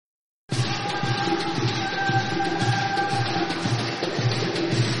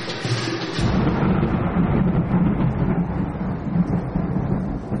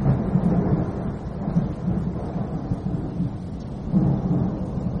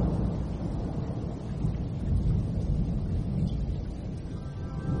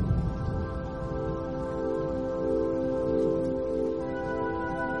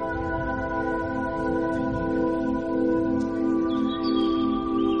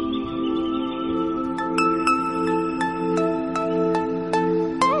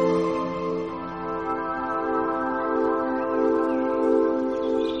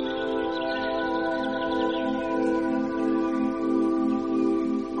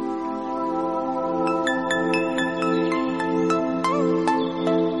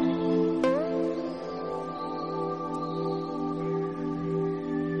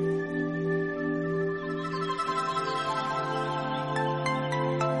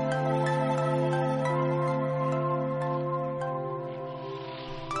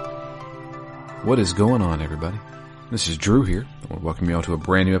What is going on, everybody? This is Drew here. I want to welcome you all to a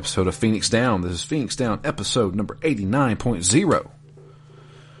brand new episode of Phoenix Down. This is Phoenix Down episode number 89.0.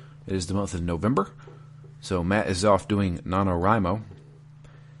 It is the month of November, so Matt is off doing NaNoWriMo.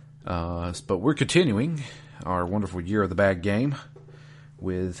 But we're continuing our wonderful Year of the Bad game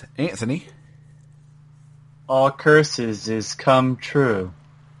with Anthony. All curses is come true.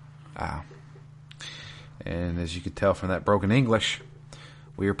 And as you can tell from that broken English,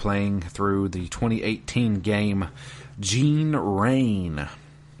 we are playing through the 2018 game Gene Rain,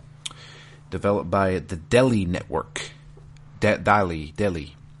 developed by the Delhi Network. Delhi.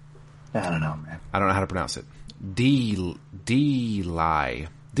 I don't know, man. I don't know how to pronounce it. Delhi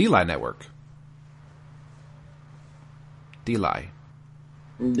Network. Delhi.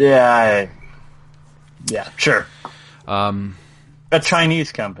 Yeah, sure. A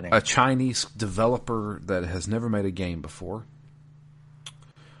Chinese company. A Chinese developer that has never made a game before.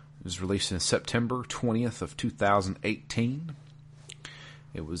 It was released in September 20th of 2018.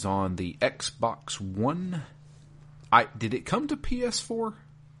 It was on the Xbox One. Did it come to PS4?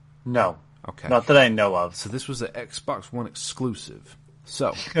 No. Okay. Not that I know of. So this was an Xbox One exclusive.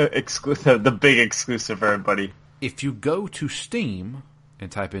 So exclusive, the big exclusive for everybody. If you go to Steam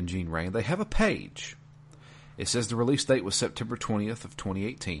and type in Gene Rain, they have a page. It says the release date was September 20th of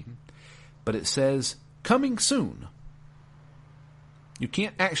 2018, but it says coming soon. You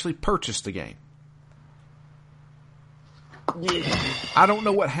can't actually purchase the game. Yeah. I don't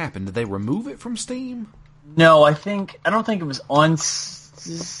know what happened. Did they remove it from Steam? No, I don't think it was on.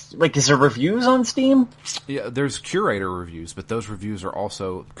 Like, is there reviews on Steam? Yeah, there's curator reviews, but those reviews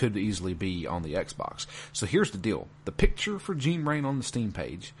could easily be on the Xbox. So here's the deal: the picture for Gene Rain on the Steam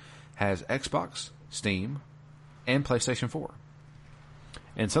page has Xbox, Steam, and PlayStation 4,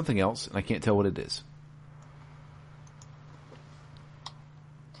 and something else, and I can't tell what it is.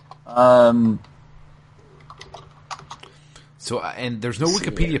 So, and there's no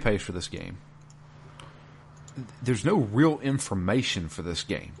Wikipedia page for this game. There's no real information for this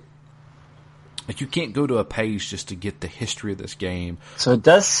game. Like, you can't go to a page just to get the history of this game. So it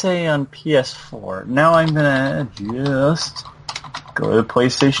does say on PS4. Now I'm gonna just go to the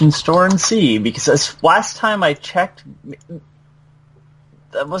PlayStation Store and see, because last time I checked,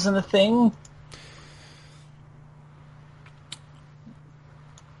 that wasn't a thing.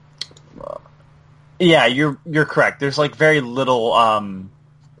 Yeah, you're correct. There's like very little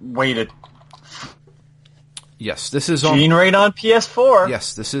way to. Yes, this is on Gene Rain on PS4.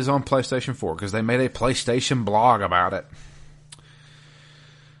 Yes, this is on PlayStation 4 because they made a PlayStation blog about it.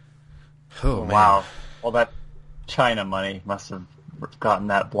 Oh, man. Wow. Well, that China money must have gotten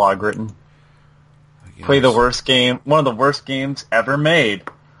that blog written. Play the worst game, one of the worst games ever made.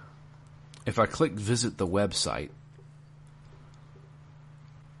 If I click visit the website,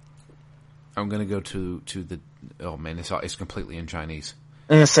 I'm going to go to the. Oh man, it's completely in Chinese.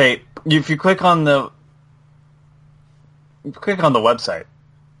 I'm going to say, if you click on the website,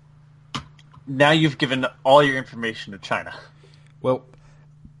 now you've given all your information to China. Well,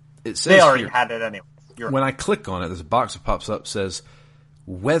 it says they already here, had it anyway. When I click on it, there's a box that pops up that says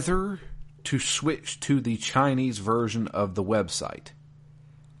whether to switch to the Chinese version of the website,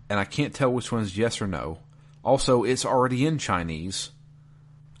 and I can't tell which one is yes or no. Also, it's already in Chinese.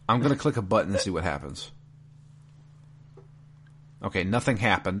 I'm going to click a button and see what happens. Okay, nothing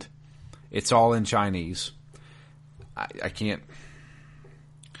happened. It's all in Chinese. I can't.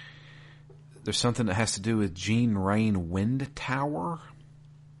 There's something that has to do with Gene Rain Wind Tower.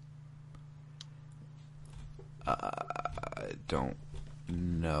 I don't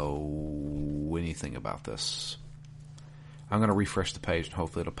know anything about this. I'm going to refresh the page and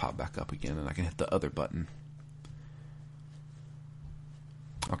hopefully it'll pop back up again and I can hit the other button.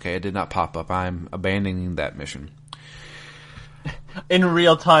 Okay, it did not pop up. I'm abandoning that mission. In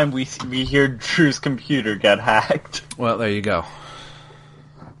real time, we hear Drew's computer get hacked. Well, there you go.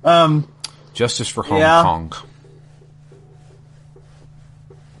 Justice for Hong Kong.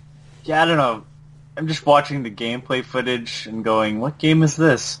 Yeah, I don't know. I'm just watching the gameplay footage and going, what game is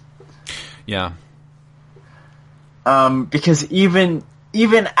this? Yeah. Because even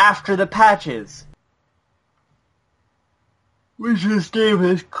after the patches, which this game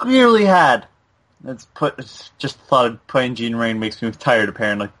has clearly had, just thought of playing Gene Rain makes me tired,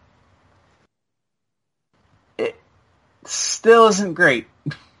 apparently. It still isn't great.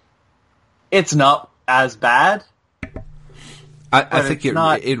 It's not as bad. I think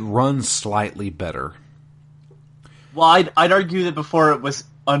it runs slightly better. Well, I'd argue that before it was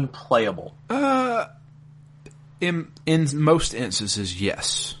unplayable. In most instances,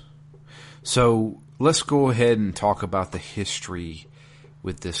 yes. So let's go ahead and talk about the history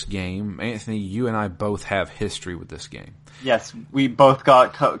with this game. Anthony, you and I both have history with this game. Yes, we both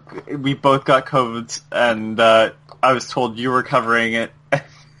got COVID, and I was told you were covering it.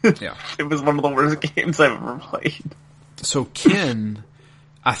 Yeah. It was one of the worst games I've ever played. So Ken,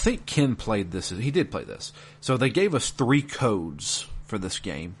 I think Ken played this. He did play this. So they gave us 3 codes for this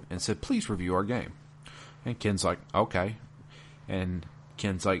game and said, please review our game. And Ken's like, okay. And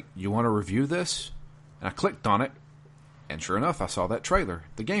Ken's like, you want to review this? And I clicked on it. And sure enough, I saw that trailer,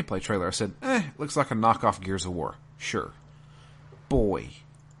 the gameplay trailer. I said, looks like a knockoff Gears of War. Sure. Boy.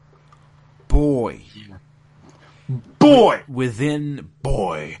 Within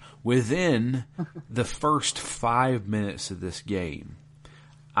the first 5 minutes of this game,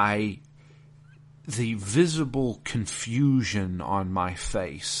 the visible confusion on my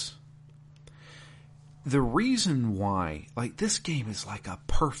face. The reason why, like, this game is like a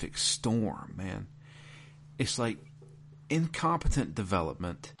perfect storm, man. It's like incompetent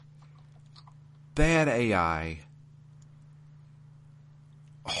development, bad AI,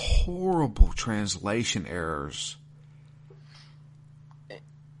 horrible translation errors.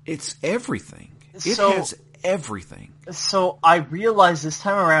 It's everything. It has everything. So I realized this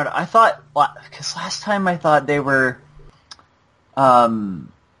time around, I thought, because last time I thought they were,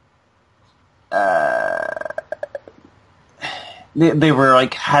 they were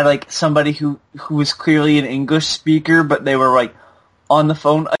like, had like somebody who was clearly an English speaker, but they were like on the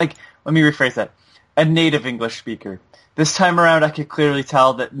phone. Like, let me rephrase that. A native English speaker. This time around, I could clearly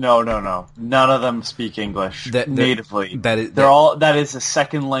tell that no, none of them speak English natively. That is a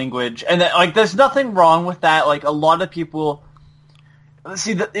second language, and like, there's nothing wrong with that. Like, a lot of people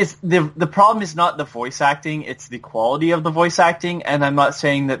see the problem is not the voice acting; it's the quality of the voice acting. And I'm not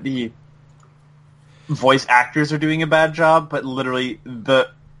saying that the voice actors are doing a bad job, but literally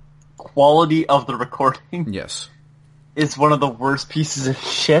the quality of the recording, yes, is one of the worst pieces of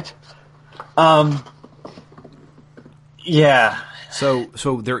shit. Yeah. So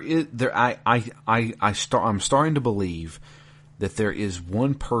I'm starting to believe that there is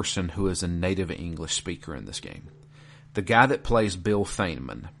one person who is a native English speaker in this game. The guy that plays Bill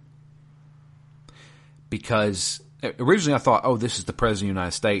Feynman. Because originally I thought, oh, this is the President of the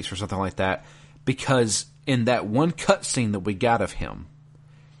United States or something like that. Because in that one cutscene that we got of him,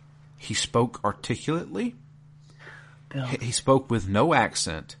 he spoke articulately. Bill. He spoke with no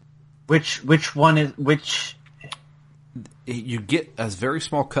accent. Which one is which? You get a very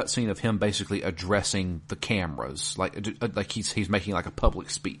small cutscene of him basically addressing the cameras, like he's making like a public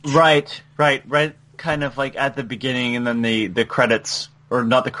speech. Right. Kind of like at the beginning, and then the credits, or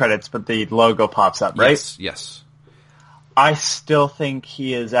not the credits, but the logo pops up, right? Yes. I still think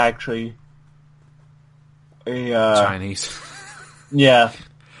he is actually a Chinese. Yeah.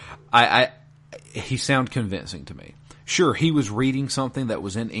 He sounded convincing to me. Sure, he was reading something that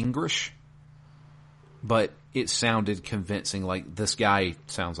was in English, but it sounded convincing. Like, this guy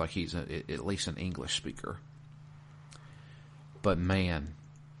sounds like he's at least an English speaker. But man,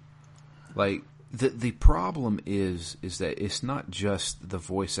 like, the problem is that it's not just the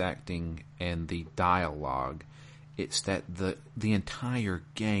voice acting and the dialogue. It's that the entire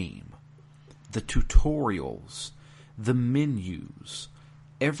game, the tutorials, the menus,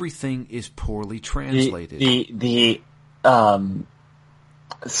 everything is poorly translated. The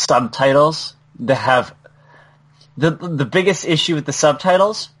subtitles, they have the biggest issue with the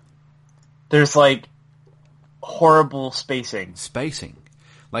subtitles. There's like horrible spacing.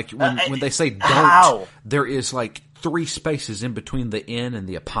 Like when they say don't, how? There is like 3 spaces in between the N and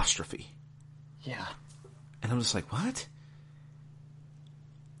the apostrophe. Yeah. And I'm just like, what?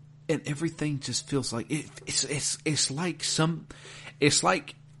 And everything just feels like it's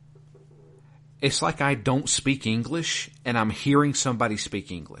like I don't speak English and I'm hearing somebody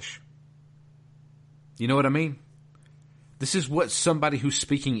speak English. You know what I mean? This is what somebody who's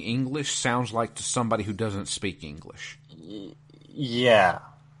speaking English sounds like to somebody who doesn't speak English. Yeah.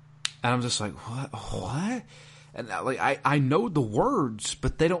 And I'm just like, what? And like, I know the words,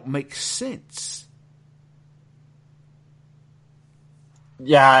 but they don't make sense.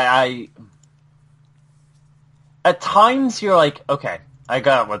 Yeah, at times you're like, okay, I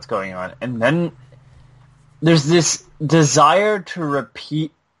got what's going on. And then there's this desire to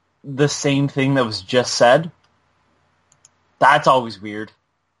repeat the same thing that was just said. That's always weird.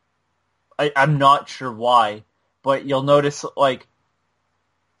 I'm not sure why, but you'll notice, like,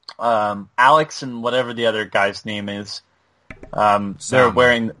 Alex and whatever the other guy's name is, they're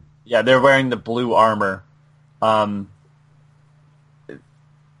wearing the blue armor.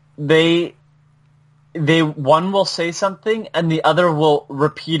 They one will say something and the other will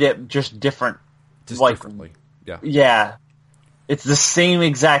repeat it just differently. Yeah. Yeah. It's the same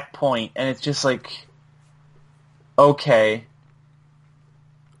exact point, and it's just like, okay.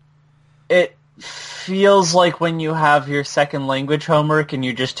 It feels like when you have your second language homework and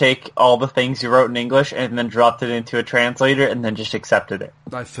you just take all the things you wrote in English and then dropped it into a translator and then just accepted it.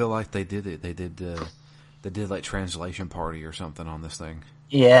 I feel like they did it. They did like translation party or something on this thing.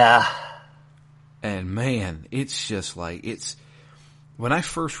 Yeah. And man, it's just like, when I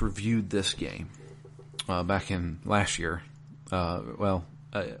first reviewed this game, back in last year, about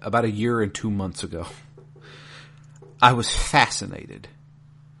a year and 2 months ago, I was fascinated.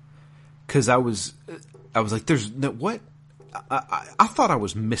 Cause I was like, there's no, what? I thought I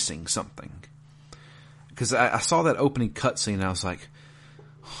was missing something. Cause I saw that opening cutscene and I was like,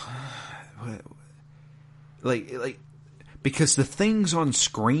 what? Like, because the things on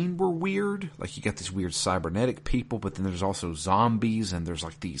screen were weird. Like, you got these weird cybernetic people, but then there's also zombies, and there's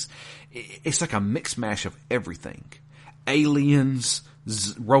like these, it's like a mix mash of everything. Aliens,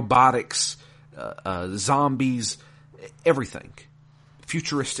 robotics, zombies, everything.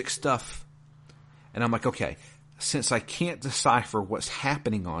 Futuristic stuff. And I'm like, okay, since I can't decipher what's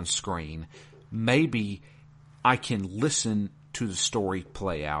happening on screen, maybe I can listen to the story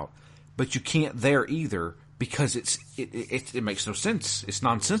play out. But you can't there either, because it makes no sense. It's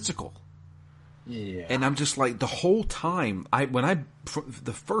nonsensical. Yeah. And I'm just like, the whole time, for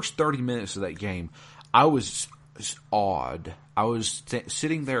the first 30 minutes of that game, I was awed. I was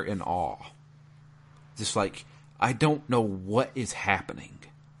sitting there in awe. Just like, I don't know what is happening.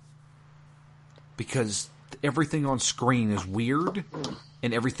 Because everything on screen is weird,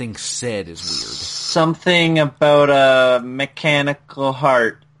 and everything said is weird. Something about a mechanical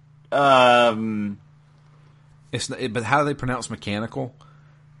heart. It's but how do they pronounce mechanical?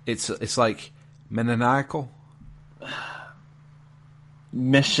 It's like maniacal.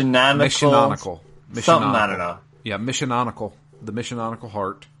 Missiononical. Something, I don't know. Yeah, missiononical. The missiononical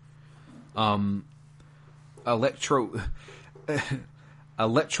heart.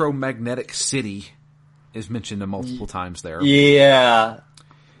 Electromagnetic city is mentioned multiple times there. Yeah.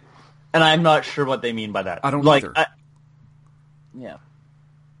 And I'm not sure what they mean by that. I don't either. Yeah.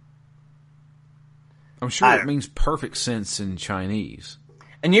 I'm sure it means perfect sense in Chinese.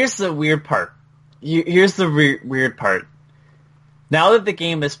 And here's the weird part. Here's the weird part. Now that the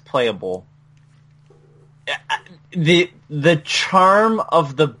game is playable, the charm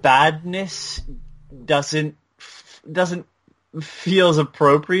of the badness doesn't feel as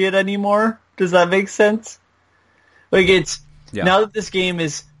appropriate anymore. Does that make sense? Like, now that this game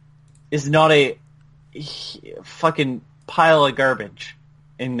is not a fucking pile of garbage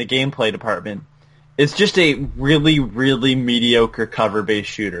in the gameplay department. It's just a really, really mediocre cover-based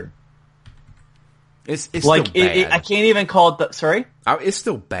shooter. It's like, still bad. I can't even call it sorry? It's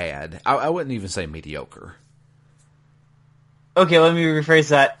still bad. I wouldn't even say mediocre. Okay, let me rephrase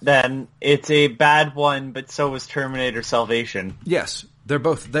that then. It's a bad one, but so was Terminator Salvation. Yes, they're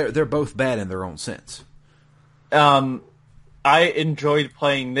both bad in their own sense. I enjoyed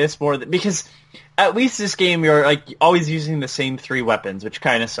playing this more because at least this game you're like always using the same 3 weapons, which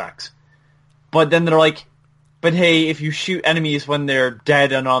kind of sucks. But then they're like, but hey, if you shoot enemies when they're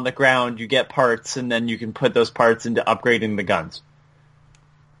dead and on the ground, you get parts, and then you can put those parts into upgrading the guns.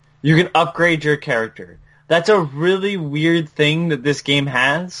 You can upgrade your character. That's a really weird thing that this game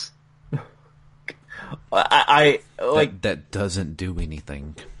has. I like that doesn't do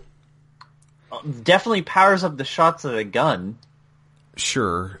anything. Definitely powers up the shots of the gun.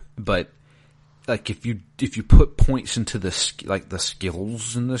 Sure, but like if you put points into the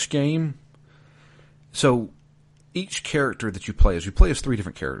skills in this game. So, each character that you play as 3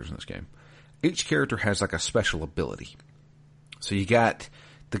 different characters in this game. Each character has like a special ability. So you got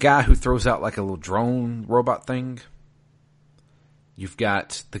the guy who throws out like a little drone robot thing. You've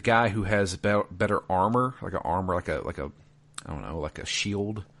got the guy who has better armor, like a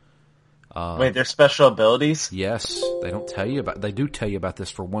shield. Wait, their special abilities? Yes, they do tell you about this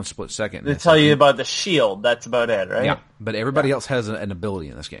for 1 split second. They tell you about the shield, that's about it, right? Yeah, but everybody else has an ability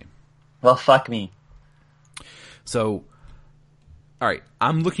in this game. Well, fuck me. So, alright,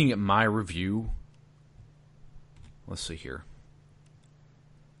 I'm looking at my review. Let's see here.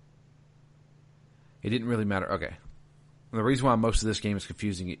 It didn't really matter. Okay. The reason why most of this game is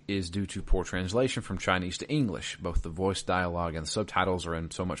confusing is due to poor translation from Chinese to English. Both the voice dialogue and the subtitles are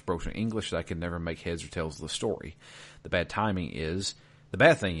in so much broken English that I could never make heads or tails of the story. The bad thing is,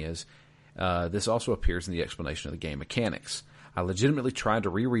 this also appears in the explanation of the game mechanics. I legitimately tried to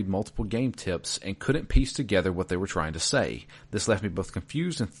reread multiple game tips and couldn't piece together what they were trying to say. This left me both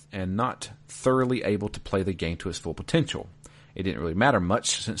confused and not thoroughly able to play the game to its full potential. It didn't really matter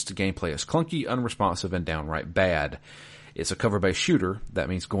much since the gameplay is clunky, unresponsive, and downright bad. It's a cover-based shooter. That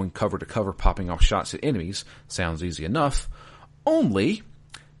means going cover to cover, popping off shots at enemies. Sounds easy enough. Only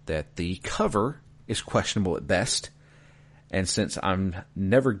that the cover is questionable at best. And since I'm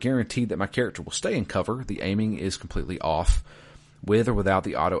never guaranteed that my character will stay in cover, the aiming is completely off, with or without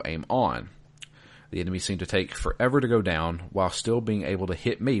the auto-aim on. The enemies seem to take forever to go down, while still being able to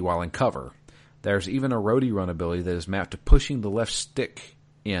hit me while in cover. There's even a roadie run ability that is mapped to pushing the left stick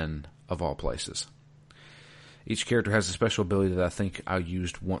in, of all places. Each character has a special ability that I think I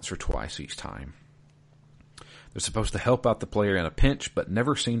used once or twice each time. They're supposed to help out the player in a pinch, but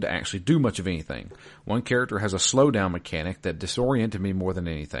never seem to actually do much of anything. One character has a slowdown mechanic that disoriented me more than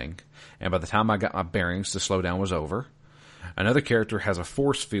anything, and by the time I got my bearings, the slowdown was over. Another character has a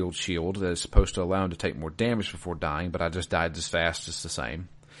force field shield that is supposed to allow him to take more damage before dying, but I just died as fast as the same.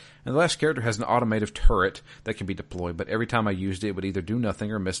 And the last character has an automated turret that can be deployed, but every time I used it, it would either do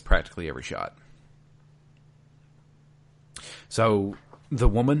nothing or miss practically every shot. So, the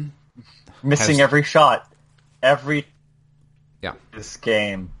woman... Missing every shot. Yeah. This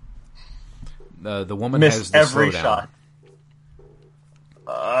game. The woman has the every slowdown.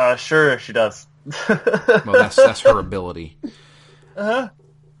 Shot. Sure she does. Well, that's her ability.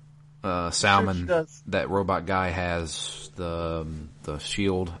 Uh-huh. Salmon, Sure that robot guy, has the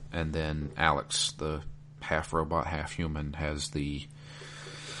shield, and then Alex, the half robot, half human, has the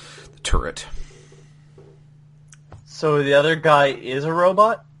turret. So the other guy is a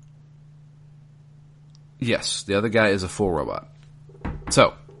robot? Yes, the other guy is a full robot.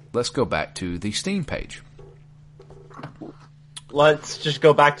 So, let's go back to the Steam page. Let's just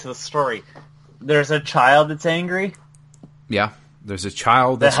go back to the story. There's a child that's angry? Yeah, there's a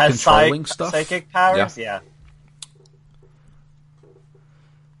child that's that has controlling stuff. Psychic powers? Yeah.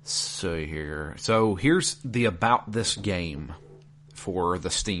 So here's the about this game for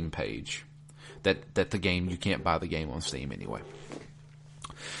the Steam page. That the game, you can't buy the game on Steam anyway.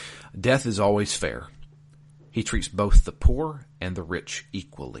 Death is always fair. He treats both the poor and the rich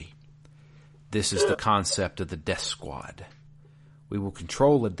equally. This is the concept of the Death Squad. We will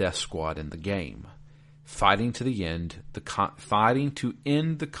control a Death Squad in the game, fighting to the end, fighting to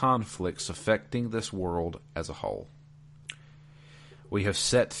end the conflicts affecting this world as a whole. We have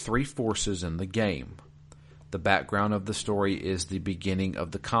set 3 forces in the game. The background of the story is the beginning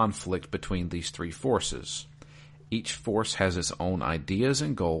of the conflict between these 3 forces. Each force has its own ideas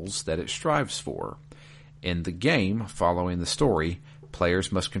and goals that it strives for. In the game, following the story,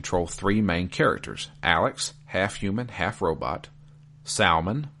 players must control 3 main characters: Alex, half human, half robot;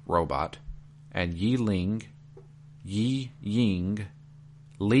 Salmon, robot; and Li Ying,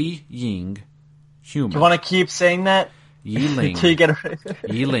 human. You want to keep saying that? Yi Ling. Till you get it right.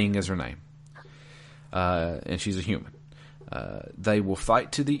 Yi Ling is her name. And she's a human. They will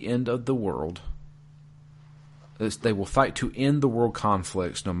fight to the end of the world. They will fight to end the world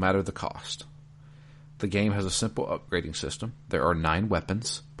conflicts no matter the cost. The game has a simple upgrading system. There are 9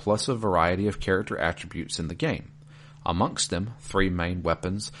 weapons, plus a variety of character attributes in the game. Amongst them, 3 main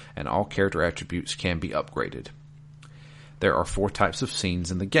weapons, and all character attributes can be upgraded. There are 4 types of scenes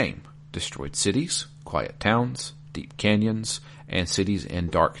in the game: destroyed cities, quiet towns, deep canyons, and cities in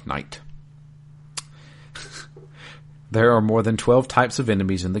dark night. There are more than 12 types of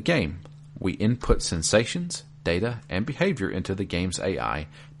enemies in the game. We input sensations, data, and behavior into the game's AI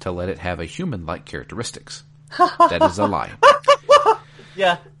to let it have a human-like characteristics. That is a lie.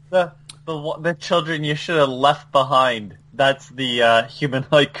 Yeah, the children you should have left behind. That's the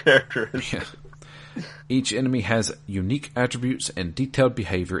human-like characteristics. Yeah. Each enemy has unique attributes and detailed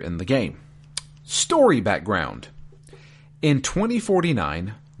behavior in the game. Story background. In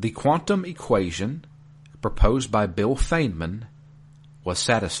 2049, the quantum equation proposed by Bill Feynman was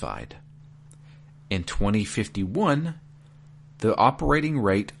satisfied. In 2051, the operating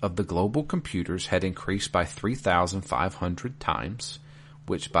rate of the global computers had increased by 3,500 times,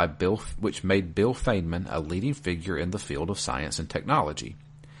 which made Bill Feynman a leading figure in the field of science and technology.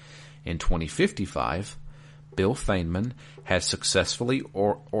 In 2055, Bill Feynman has successfully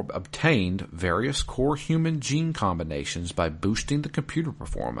obtained various core human gene combinations by boosting the computer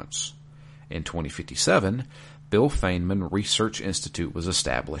performance. In 2057, Bill Feynman Research Institute was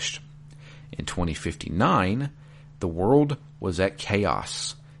established. In 2059, the world was at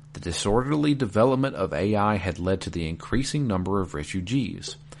chaos. The disorderly development of AI had led to the increasing number of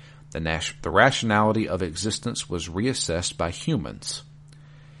refugees. The rationality of existence was reassessed by humans.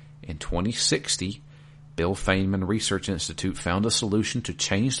 In 2060, Bill Feynman Research Institute found a solution to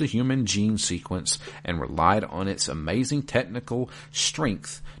change the human gene sequence and relied on its amazing technical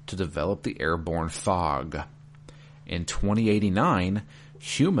strength to develop the airborne fog. In 2089,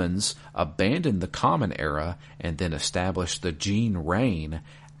 Humans abandoned the Common Era and then established the Gene Reign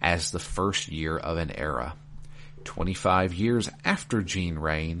as the first year of an era. 25 years after Gene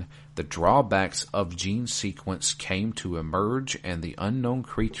Reign, the drawbacks of gene sequence came to emerge and the unknown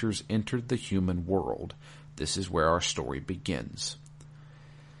creatures entered the human world. This is where our story begins.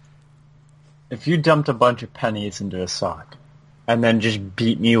 If you dumped a bunch of pennies into a sock and then just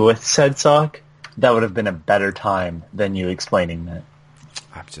beat me with said sock, that would have been a better time than you explaining that.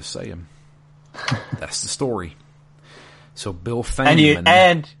 I'm just saying. That's the story. So Bill Feynman...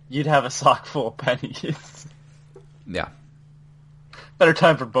 And you'd have a sock full of pennies. Yeah. Better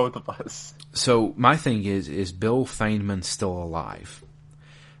time for both of us. So my thing is Bill Feynman still alive?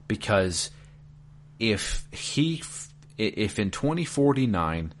 Because if in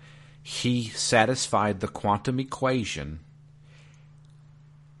 2049 he satisfied the quantum equation,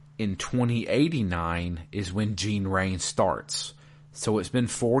 in 2089 is when Gene Reign starts. So it's been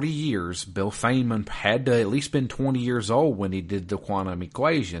 40 years. Bill Feynman had to at least been 20 years old when he did the quantum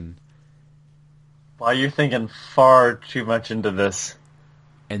equation. Well, you're thinking far too much into this.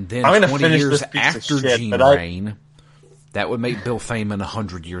 And then 20 years after Gene Reign, that would make Bill Feynman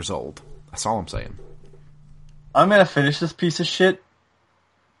 100 years old. That's all I'm saying. I'm going to finish this piece of shit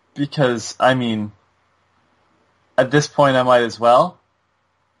because, I mean, at this point I might as well.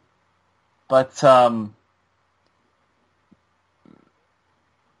 But,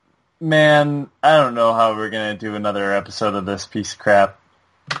 man, I don't know how we're going to do another episode of this piece of crap.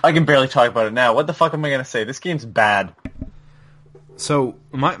 I can barely talk about it now. What the fuck am I going to say? This game's bad. So,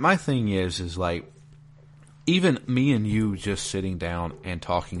 my thing is like, even me and you just sitting down and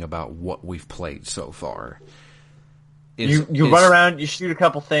talking about what we've played so far. You run around, you shoot a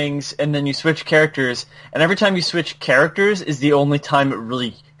couple things, and then you switch characters. And every time you switch characters is the only time it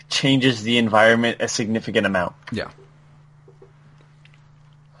really changes the environment a significant amount. Yeah.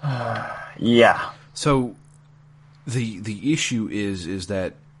 Yeah. So the issue is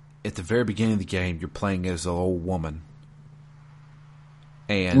that at the very beginning of the game you're playing as an old woman.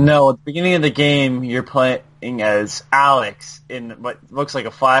 And no, at the beginning of the game you're playing as Alex in what looks like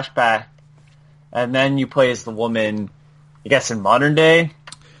a flashback, and then you play as the woman, I guess, in modern day.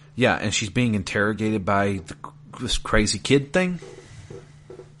 Yeah, and she's being interrogated by this crazy kid thing.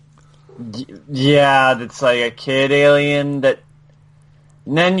 Yeah, that's like a kid alien that...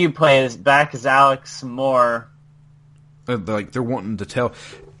 And then you play back as Alex some more. Like, they're wanting to tell...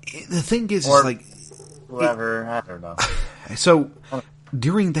 The thing is like... Whoever, I don't know. So,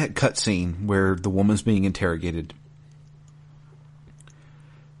 during that cutscene where the woman's being interrogated,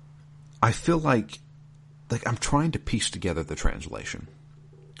 I feel like I'm trying to piece together the translation.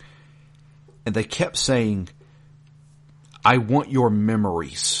 And they kept saying, I want your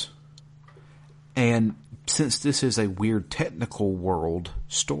memories. And since this is a weird technical world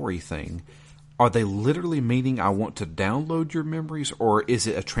story thing, are they literally meaning I want to download your memories, or is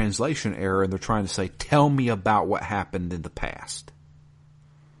it a translation error and they're trying to say, tell me about what happened in the past?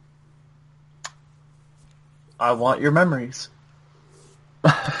 I want your memories.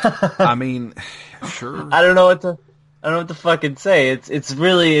 I mean, sure. I don't know what to fucking say. It's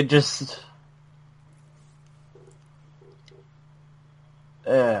really just...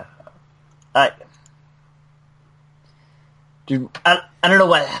 Dude, I don't know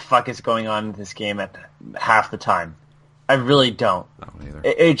what the fuck is going on in this game at half the time. I really don't. I don't either.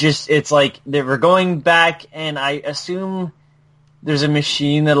 It's like they were going back, and I assume there's a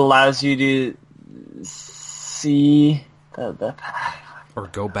machine that allows you to see the or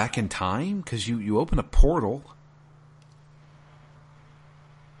go back in time, because you open a portal.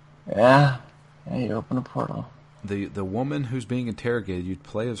 Yeah, you open a portal. The woman who's being interrogated, you'd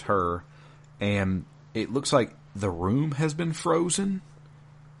play as her, and it looks like the room has been frozen.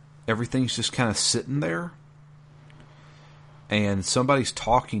 Everything's just kind of sitting there. And somebody's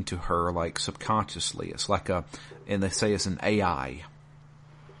talking to her, like, subconsciously. It's like and they say it's an AI.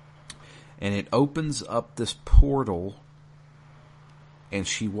 And it opens up this portal, and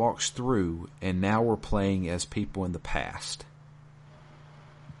she walks through, and now we're playing as people in the past.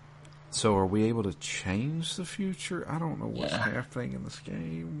 So are we able to change the future? I don't know what's happening in this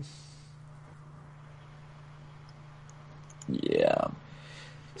game. Yeah.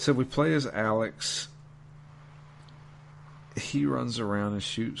 So we play as Alex. He runs around and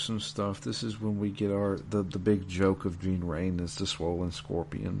shoots some stuff. This is when we get the big joke of Gene Reign is the swollen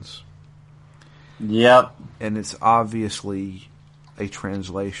scorpions. Yep. And it's obviously a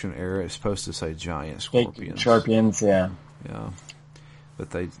translation error. It's supposed to say giant scorpions. Scorpions, yeah. Yeah. But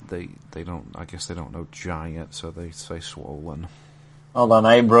they don't, I guess they don't know giant, so they say swollen. Hold on,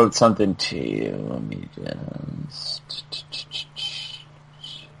 I wrote something to you. Let me just...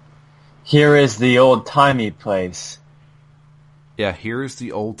 Here is the old-timey place. Yeah, here is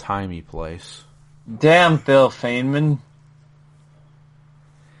the old-timey place. Damn, Bill Feynman.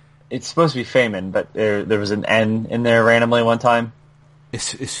 It's supposed to be Feynman, but there was an N in there randomly one time.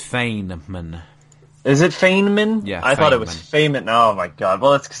 It's Feynman. Is it Feynman? Yeah, I thought it was Feynman. Feynman. Oh my god.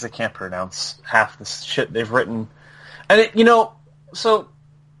 Well, that's because I can't pronounce half the shit they've written. And, so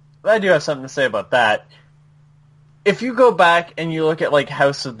I do have something to say about that. If you go back and you look at, like,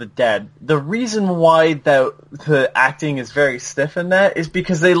 House of the Dead, the reason why the acting is very stiff in that is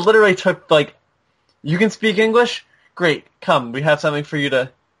because they literally took, like, you can speak English? Great, come, we have something for you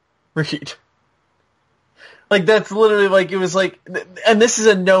to read. Like, that's literally, like, it was like, and this is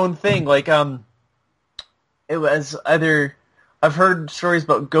a known thing, like, it was either, I've heard stories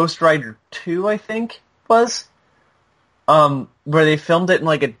about Ghost Rider 2, I think, was, where they filmed it in,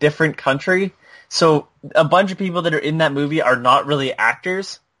 like, a different country. So a bunch of people that are in that movie are not really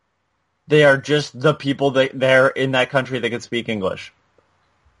actors. They are just the people that they're in that country that can speak English.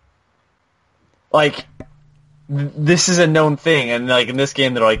 Like, this is a known thing. And, like, in this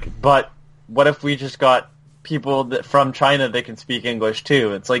game, they're like, but what if we just got people from China that can speak English,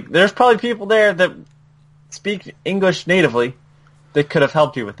 too? It's like, there's probably people there that speak English natively that could have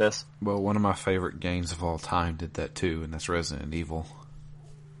helped you with this. Well, one of my favorite games of all time did that, too, and that's Resident Evil.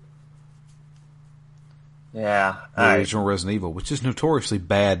 Yeah. The original Resident Evil, which is notoriously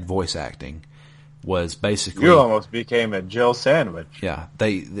bad voice acting, was basically... You almost became a Jill sandwich. Yeah.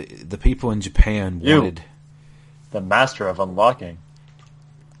 The people in Japan wanted... The master of unlocking.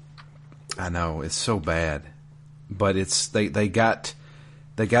 I know, it's so bad. But it's... They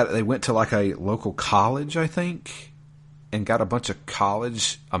went to like a local college, I think, and got a bunch of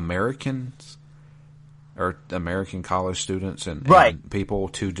college Americans, or American college students and people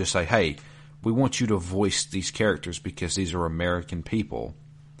to just say, hey... We want you to voice these characters because these are American people.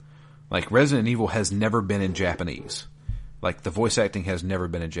 Like, Resident Evil has never been in Japanese. Like, the voice acting has never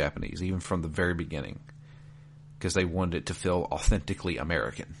been in Japanese, even from the very beginning. Because they wanted it to feel authentically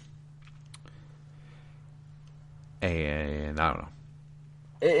American. And, I don't know.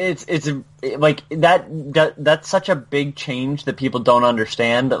 It's like, that's such a big change that people don't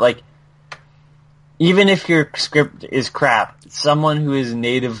understand. That, like, even if your script is crap, someone who is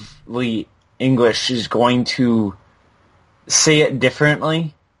natively English is going to say it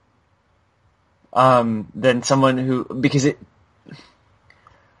differently than someone who, because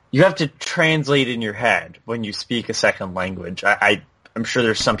you have to translate in your head when you speak a second language. I'm sure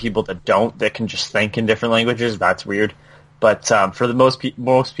there's some people that can just think in different languages. That's weird, but for the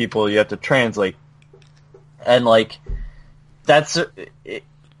most people, you have to translate, and like that's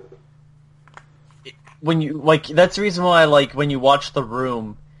when you like that's the reason why, like, when you watch The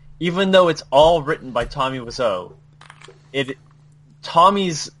Room. Even though it's all written by Tommy Wiseau,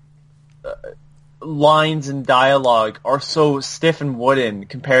 Tommy's lines and dialogue are so stiff and wooden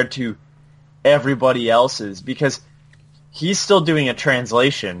compared to everybody else's because he's still doing a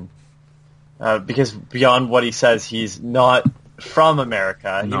translation. Because beyond what he says, he's not from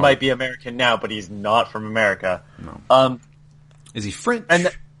America. No. He might be American now, but he's not from America. No. Is he French? And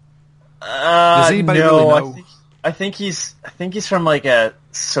does anybody really know? I think he's from like a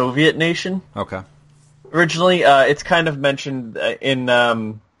Soviet nation. Okay. Originally, it's kind of mentioned in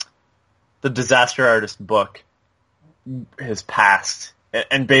the Disaster Artist book, his past,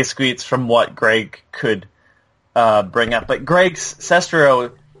 and basically it's from what Greg could bring up. But Greg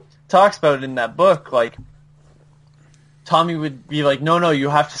Sestero talks about it in that book. Like, Tommy would be like, "No, you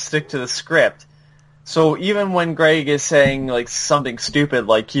have to stick to the script." So even when Greg is saying like something stupid,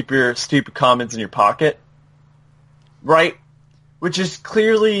 like "keep your stupid comments in your pocket." Right? Which is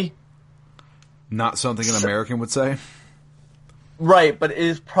clearly... Not something an American would say? Right, but it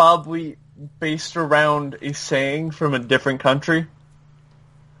is probably based around a saying from a different country.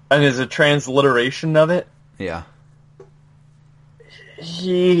 And is a transliteration of it. Yeah.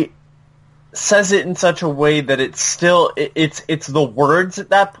 He says it in such a way that it's still... It's the words at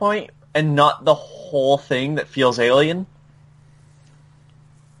that point, and not the whole thing that feels alien.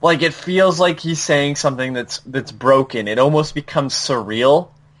 Like, it feels like he's saying something that's broken. It almost becomes surreal.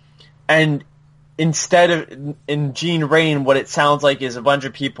 And instead of, in Gene Rain, what it sounds like is a bunch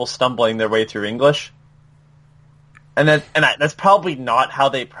of people stumbling their way through English. And that's probably not how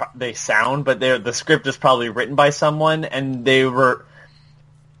they sound, but the script is probably written by someone, and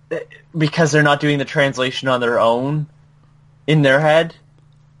because they're not doing the translation on their own, in their head,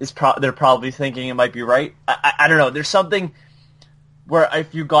 they're probably thinking it might be right. I don't know. There's something... where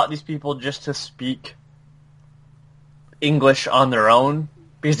if you got these people just to speak English on their own,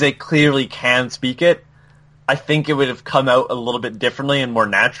 because they clearly can speak it, I think it would have come out a little bit differently and more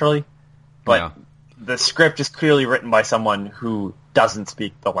naturally. but the script is clearly written by someone who doesn't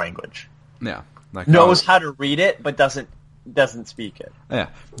speak the language. Yeah. Like, knows how to read it, but doesn't speak it. Yeah.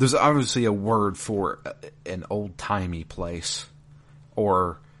 There's obviously a word for an old-timey place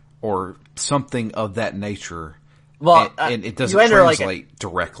or something of that nature. Well, and it doesn't translate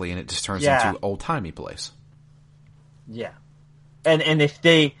directly, and it just turns into old-timey place. Yeah. And if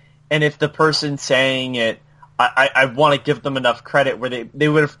the person saying it, I want to give them enough credit where they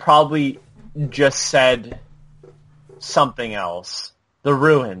would have probably just said something else. The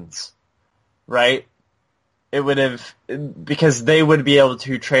ruins, right? It would have, because they would be able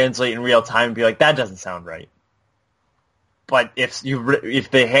to translate in real time and be like, that doesn't sound right. But if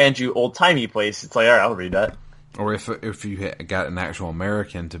they hand you old timey place, it's like, all right, I'll read that. Or if you got an actual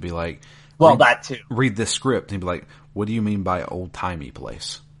American to be like, well, that too. Read this script, and he'd be like, what do you mean by old timey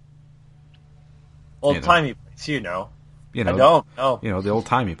place? Old timey place, you know. I don't know. The old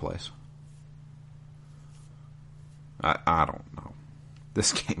timey place. I don't know.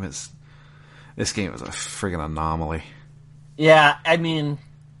 This game is a friggin' anomaly. Yeah, I mean,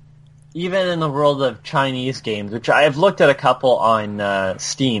 even in the world of Chinese games, which I've looked at a couple on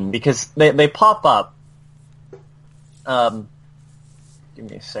Steam, because they pop up. Give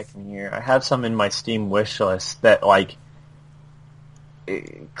me a second here. I have some in my Steam wish list that, like,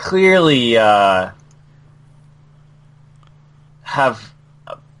 clearly have...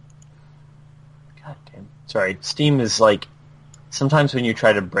 God damn. Sorry, Steam is, like... Sometimes when you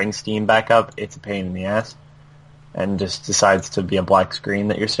try to bring Steam back up, it's a pain in the ass. And just decides to be a black screen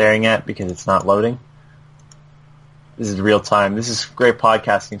that you're staring at because it's not loading. This is real time. This is great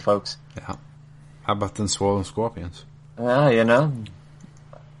podcasting, folks. Yeah. How about them Swollen Scorpions? You know...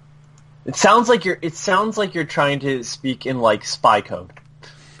 It sounds like you're trying to speak in, like, spy code.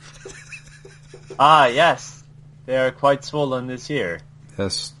 Yes. They are quite swollen this year.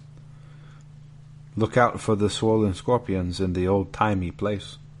 Yes. Look out for the Swollen Scorpions in the old-timey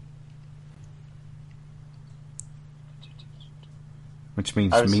place. Which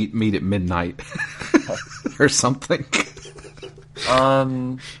means meet at midnight. Or something.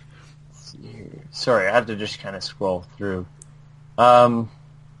 Sorry, I have to just kind of scroll through.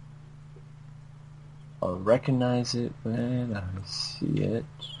 I'll recognize it when I see it.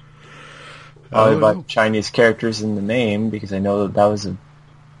 Probably by Chinese characters in the name, because I know that was a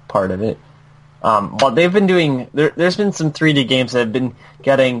part of it. Well, they've been doing... There's been some 3D games that have been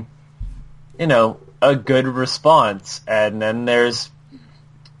getting, a good response. And then there's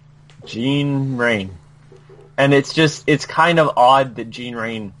Gene Rain. And it's kind of odd that Gene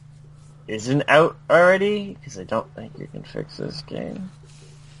Rain isn't out already, because I don't think you can fix this game.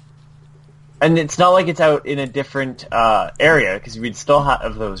 And it's not like it's out in a different area, because we'd still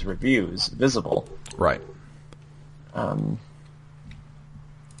have those reviews visible. Right.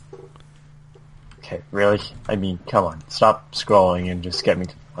 Okay, really? I mean, come on. Stop scrolling and just get me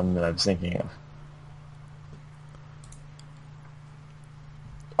to the one that I was thinking of.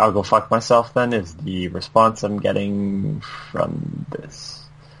 I'll go fuck myself then, is the response I'm getting from this.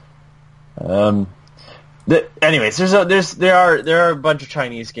 Anyways, there are a bunch of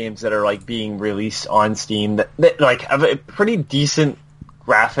Chinese games that are like being released on Steam that like have a pretty decent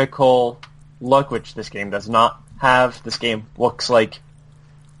graphical look, which this game does not have. This game looks like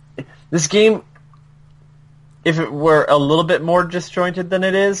this game. If it were a little bit more disjointed than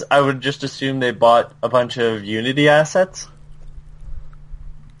it is, I would just assume they bought a bunch of Unity assets.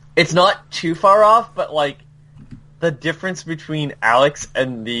 It's not too far off, but like the difference between Alex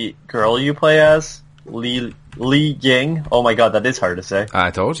and the girl you play as. Li Ying. Oh my god, that is hard to say.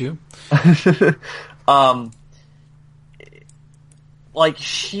 I told you. Like,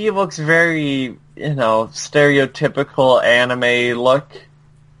 she looks very, stereotypical anime look.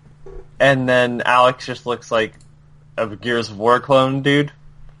 And then Alex just looks like a Gears of War clone dude.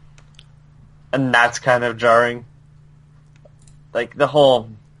 And that's kind of jarring. Like, the whole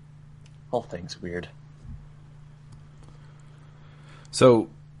thing's weird. So,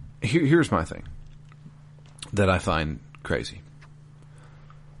 here's my thing that I find crazy.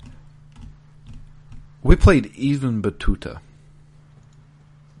 We played Even Batuta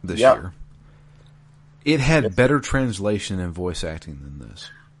this year. It had better translation and voice acting than this.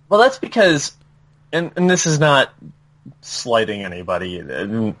 Well, that's because, and this is not slighting anybody.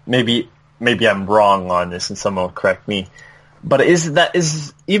 Maybe I'm wrong on this, and someone will correct me. But is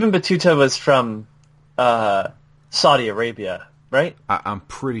Even Batuta was from Saudi Arabia, right? I'm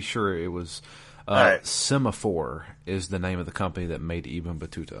pretty sure it was. Right. Semaphore is the name of the company that made Even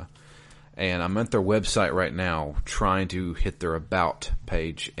Batuta. And I'm at their website right now trying to hit their About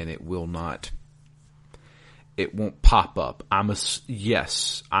page, and it will not it won't pop up.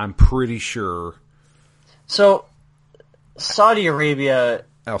 Yes, I'm pretty sure. So, Saudi Arabia...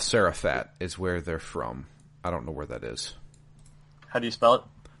 Al Sarafat is where they're from. I don't know where that is. How do you spell it?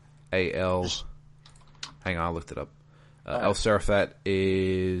 A-L... Hang on, I looked it up. Al Sarafat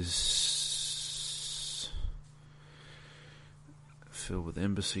is filled with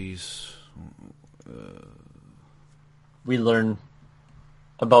embassies. We learn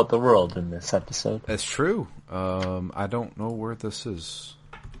about the world in this episode. That's true. I don't know where this is.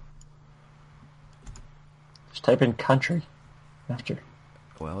 Just type in country after.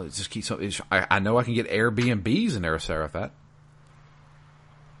 Well, it just keeps... I know I can get Airbnbs in Al Sarafat.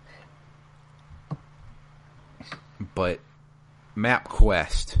 But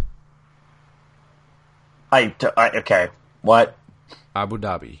MapQuest. Okay. What? Abu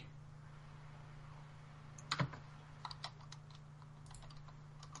Dhabi.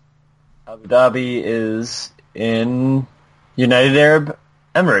 Abu Dhabi is in United Arab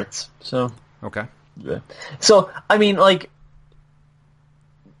Emirates. So. Okay. So, I mean, like,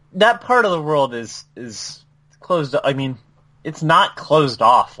 that part of the world is closed. I mean, it's not closed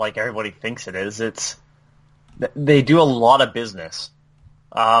off like everybody thinks it is. They do a lot of business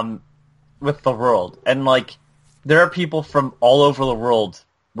with the world, and like there are people from all over the world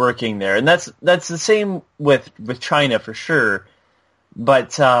working there, and that's the same with China for sure.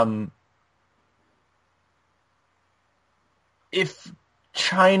 But if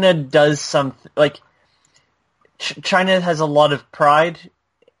China does something like China has a lot of pride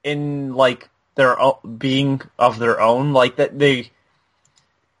in like their being of their own, like that they.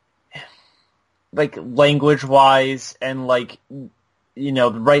 Like language-wise, and like, you know,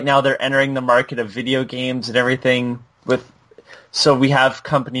 right now they're entering the market of video games and everything. So we have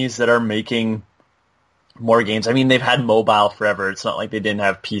companies that are making more games. I mean, they've had mobile forever. It's not like they didn't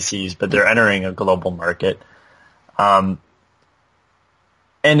have PCs, but they're entering a global market. And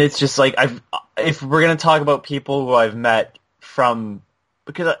it's just like if we're gonna talk about people who I've met from,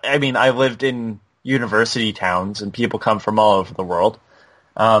 because I mean I've lived in university towns and people come from all over the world.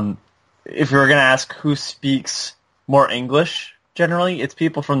 If we were going to ask who speaks more English, generally, it's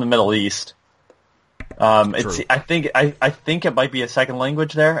people from the Middle East. I think it might be a second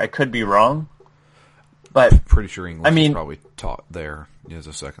language there. I could be wrong, but pretty sure English is probably taught there as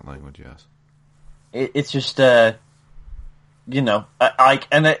a second language. Yes, it's just you know,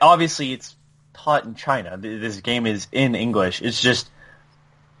 obviously it's taught in China. This game is in English. It's just,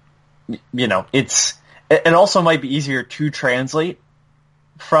 you know, it also might be easier to translate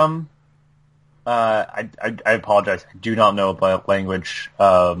from. I apologize. I do not know about language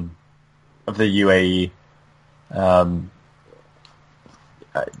of the UAE.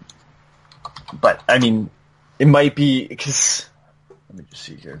 But I mean, it might be because let me just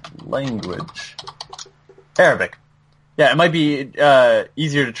see here. Language, Arabic. Yeah, it might be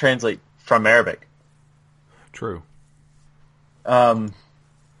easier to translate from Arabic. True.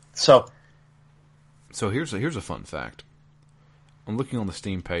 So here's a fun fact. I'm looking on the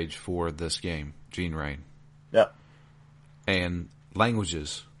Steam page for this game, Gene Rain. Yeah. And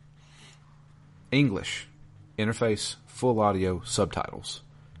languages. English. Interface, full audio, subtitles.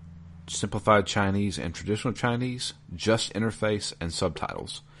 Simplified Chinese and traditional Chinese, just interface and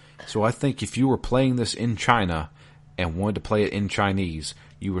subtitles. So I think if you were playing this in China and wanted to play it in Chinese,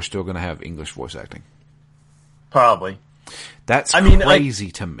 you were still going to have English voice acting. Probably. That's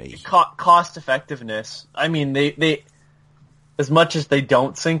crazy to me. Cost effectiveness. I mean, they as much as they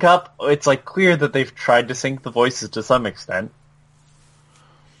don't sync up, it's like clear that they've tried to sync the voices to some extent.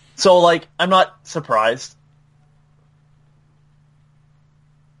 So like, I'm not surprised.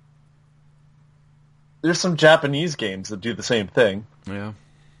 There's some Japanese games that do the same thing. Yeah.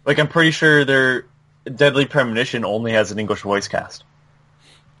 Like, I'm pretty sure their Deadly Premonition only has an English voice cast.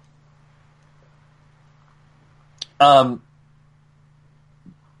 But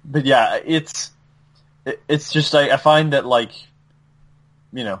yeah, it's just, I find that, like,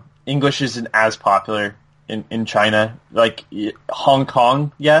 you know, English isn't as popular in China. Like, Hong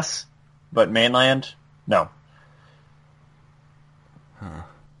Kong, yes, but mainland, no. Huh.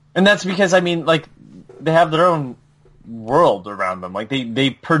 And that's because, I mean, like, they have their own world around them. Like, they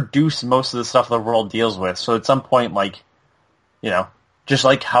produce most of the stuff the world deals with. So at some point, like, you know, just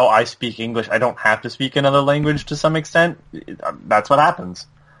like how I speak English, I don't have to speak another language to some extent. That's what happens.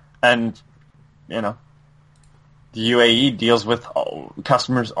 And, you know, the UAE deals with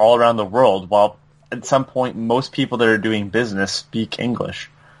customers all around the world, while at some point most people that are doing business speak English.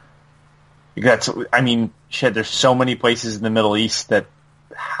 That's, I mean, shit, there's so many places in the Middle East that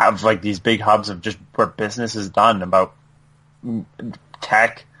have like these big hubs of just where business is done about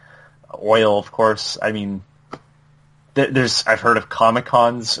tech, oil, of course. I mean, I've heard of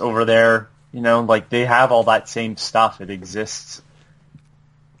Comic-Cons over there. Like they have all that same stuff. It exists.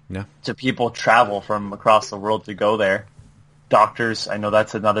 Yeah. So people travel from across the world to go there. Doctors, I know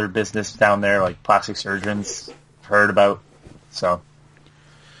that's another business down there, like plastic surgeons. I've heard about. So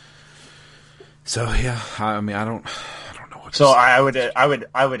yeah, I mean, I don't know what. So I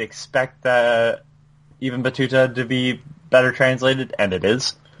would expect even Batuta to be better translated, and it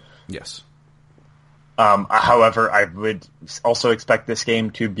is. Yes. However, I would also expect this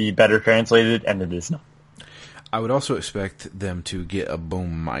game to be better translated, and it is not. I would also expect them to get a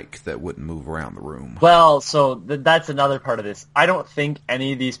boom mic that wouldn't move around the room. Well, so that's another part of this. I don't think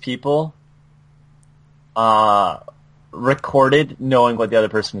any of these people recorded knowing what the other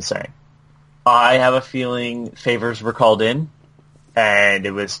person was saying. I have a feeling favors were called in, and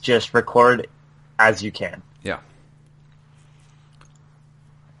it was just record as you can. Yeah.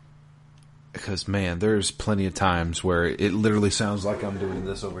 Because, man, there's plenty of times where it literally sounds like I'm doing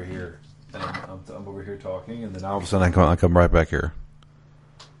this over here. And I'm over here talking, and then all of a sudden I come right back here.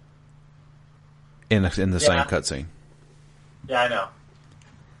 In the same cutscene. Yeah, I know.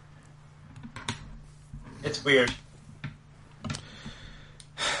 It's weird.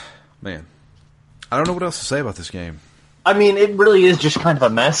 Man. I don't know what else to say about this game. I mean, it really is just kind of a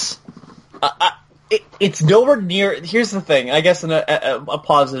mess. It's nowhere near... Here's the thing, I guess on a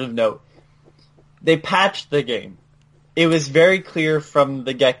positive note. They patched the game. It was very clear from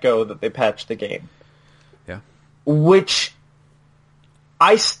the get-go that they patched the game. Yeah. Which...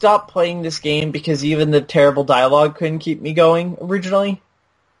 I stopped playing this game because even the terrible dialogue couldn't keep me going originally.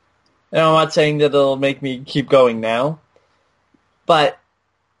 And I'm not saying that it'll make me keep going now. But...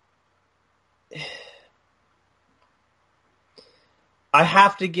 I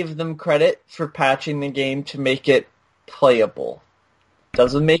have to give them credit for patching the game to make it playable.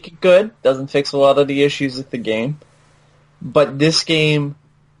 Doesn't make it good, doesn't fix a lot of the issues with the game, but this game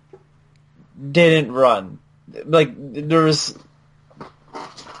didn't run. Like, there was...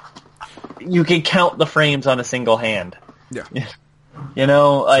 You could count the frames on a single hand. Yeah.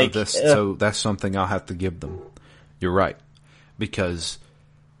 Like... So that's something I'll have to give them. You're right. Because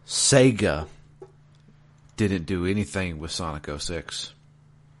Sega didn't do anything with Sonic 06.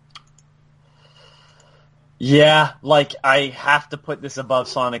 Yeah, like, I have to put this above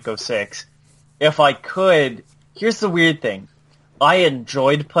Sonic 06. If I could, here's the weird thing. I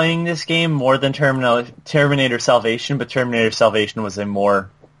enjoyed playing this game more than Terminator Salvation, but Terminator Salvation was a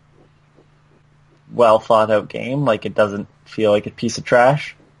more well thought out game. Like, it doesn't feel like a piece of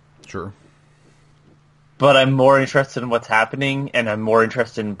trash. Sure. But I'm more interested in what's happening, and I'm more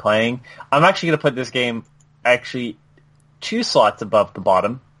interested in playing. I'm actually going to put this game 2 slots above the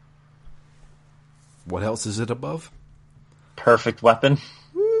bottom. What else is it above? Perfect Weapon.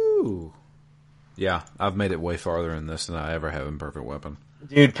 Woo! Yeah, I've made it way farther in this than I ever have in Perfect Weapon.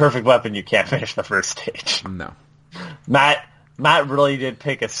 Dude, Perfect Weapon, you can't finish the first stage. No. Matt really did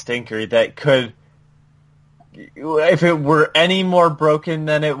pick a stinker that could, if it were any more broken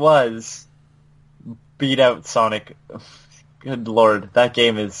than it was, beat out Sonic. Good lord, that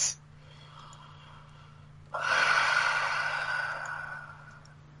game is...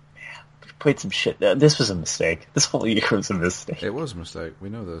 Man, we played some shit. This was a mistake. This whole year was a mistake. It was a mistake. We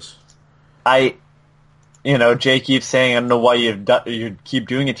know this. Jay keeps saying, I don't know why you keep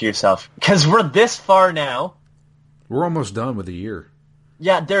doing it to yourself. Because we're this far now. We're almost done with the year.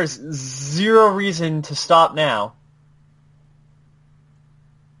 Yeah, there's zero reason to stop now.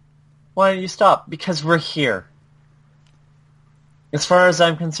 Why don't you stop? Because we're here. As far as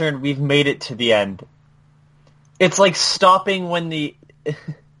I'm concerned, we've made it to the end. It's like stopping when the... It's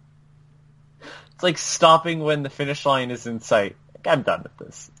like stopping when the finish line is in sight. Like, I'm done with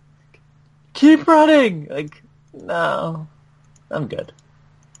this. Keep running! Like, no. I'm good.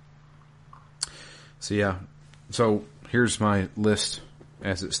 So, yeah. So, here's my list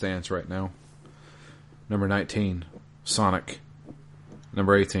as it stands right now. Number 19, Sonic.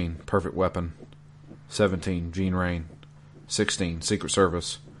 Number 18, Perfect Weapon. 17, Gene Rain. 16, Secret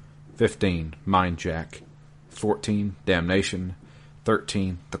Service. 15, Mind Jack. 14, Damnation.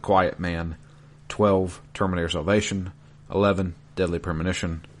 13, The Quiet Man. 12, Terminator Salvation. 11, Deadly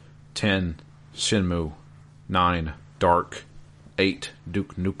Premonition. 10, Shenmue. 9, Dark. 8,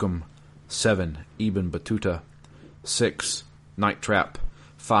 Duke Nukem. 7, Ibn Battuta. 6, Night Trap.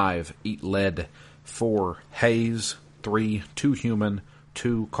 5, Eat Lead. 4, Haze. 3, Too Human.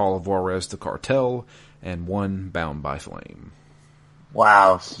 2, Call of Juarez the Cartel. And 1, Bound by Flame.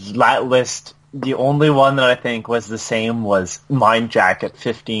 Wow, that list, the only one that I think was the same was Mind Jack at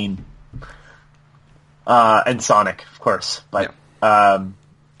 15. And Sonic, of course. But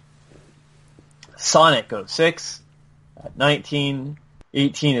Sonic 06, At 19,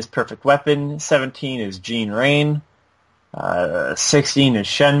 18 is Perfect Weapon, 17 is Gene Rain, 16 is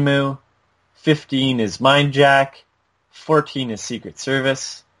Shenmue, 15 is Mind Jack, 14 is Secret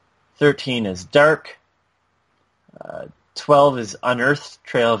Service, 13 is Dark, 12 is Unearthed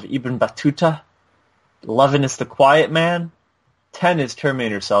Trail of Ibn Battuta, 11 is The Quiet Man, 10 is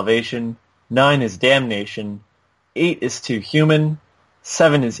Terminator Salvation, 9 is Damnation, 8 is Too Human,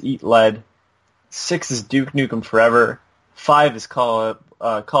 7 is Eat Lead, 6 is Duke Nukem Forever, 5 is Call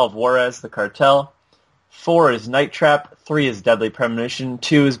of Juarez, The Cartel, 4 is Night Trap, 3 is Deadly Premonition,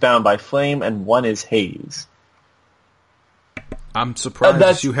 2 is Bound by Flame, and 1 is Haze. I'm surprised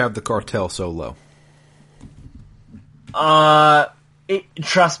that you have The Cartel so low.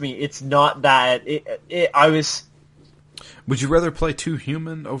 Trust me, it's not that. I was... Would you rather play Too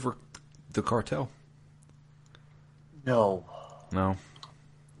Human over The Cartel? No. No.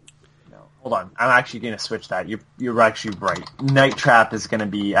 Hold on. I'm actually going to switch that. You're actually right. Night Trap is going to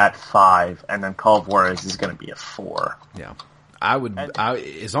be at 5, and then Call of Juarez is going to be at 4. Yeah.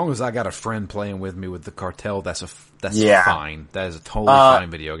 As long as I got a friend playing with me with The Cartel, that's yeah. fine. That is a totally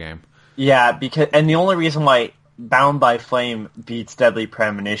fine video game. Yeah, and the only reason why Bound by Flame beats Deadly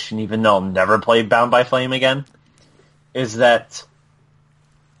Premonition, even though I'll never play Bound by Flame again, is that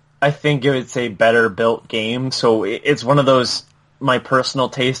I think it's a better built game, so it's one of those my personal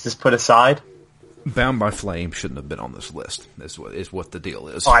taste is put aside. Bound by Flame shouldn't have been on this list, is what the deal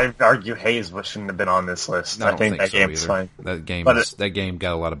is. I'd argue Haze shouldn't have been on this list. I think that so game's either. fine. That game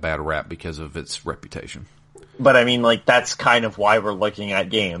got a lot of bad rap because of its reputation. But I mean, that's kind of why we're looking at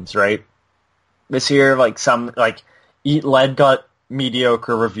games, right? This year, Eat Lead got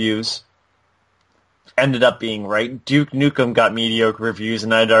mediocre reviews. Ended up being right. Duke Nukem got mediocre reviews,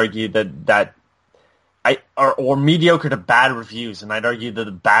 and I'd argue or mediocre to bad reviews, and I'd argue that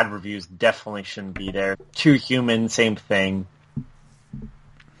the bad reviews definitely shouldn't be there. Too Human, same thing.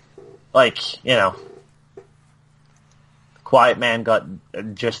 Quiet Man got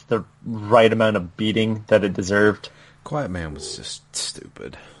just the right amount of beating that it deserved. Quiet Man was just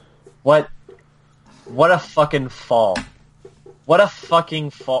stupid. What a fucking fall. What a fucking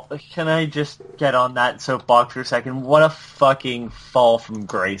fall. Can I just get on that soapbox for a second? What a fucking fall from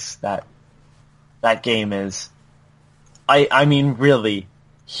grace that game is. I mean, really.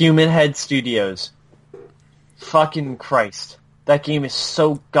 Human Head Studios. Fucking Christ. That game is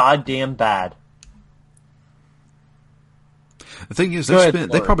so goddamn bad. The thing is, they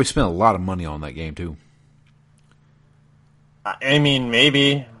probably spent a lot of money on that game, too. I mean,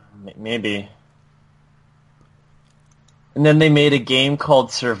 maybe. And then they made a game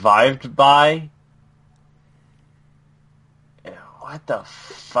called Survived By. What the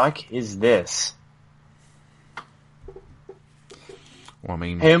fuck is this? Well, I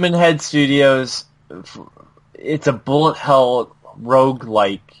mean... Human Head Studios, it's a bullet hell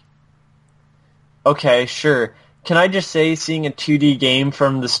roguelike. Okay, sure. Can I just say, seeing a 2D game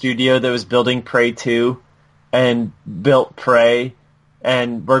from the studio that was building Prey 2 and built Prey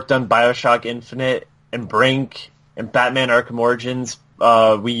and worked on Bioshock Infinite and Brink and Batman Arkham Origins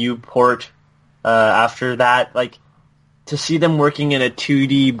Wii U port after that, to see them working in a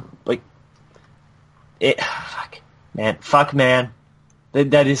 2D, fuck man.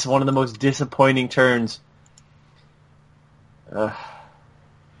 That is one of the most disappointing turns.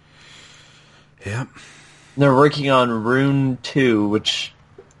 Yeah. They're working on Rune 2, which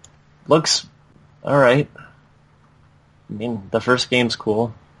looks alright. I mean, the first game's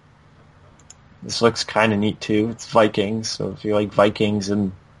cool. This looks kind of neat, too. It's Vikings, so if you like Vikings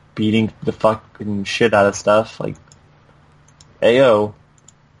and beating the fucking shit out of stuff, Ayo.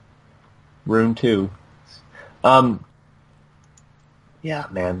 Rune 2. Yeah,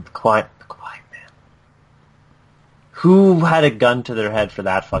 man, the quiet man. Who had a gun to their head for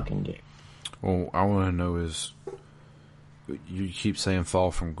that fucking game? Well, I want to know is, you keep saying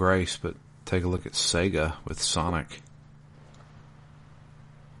fall from grace, but take a look at Sega with Sonic.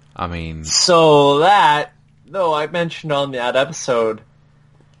 I mean... So that, though I mentioned on that episode,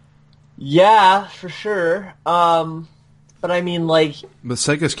 yeah, for sure. But I mean, But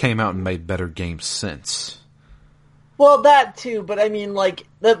Sega's came out and made better games since. Well, that too, but I mean,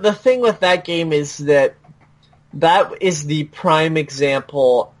 the thing with that game is that is the prime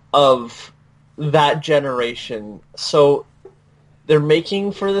example of that generation. So, they're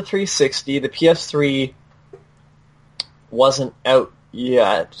making for the 360, the PS3 wasn't out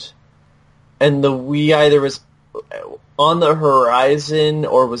yet, and the Wii either was on the horizon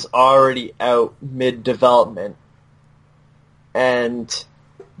or was already out mid-development. And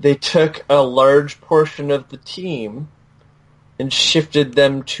they took a large portion of the team and shifted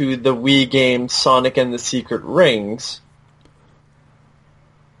them to the Wii game Sonic and the Secret Rings,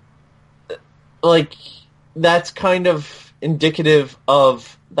 like, that's kind of indicative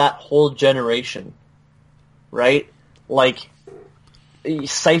of that whole generation, right? Like,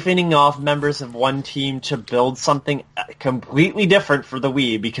 siphoning off members of one team to build something completely different for the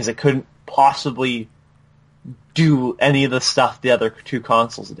Wii because it couldn't possibly do any of the stuff the other two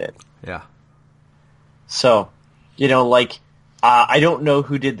consoles did. Yeah. So, I don't know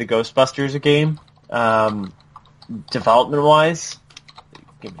who did the Ghostbusters game, development-wise.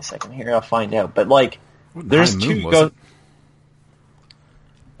 Give me a second here, I'll find out. But, there's two...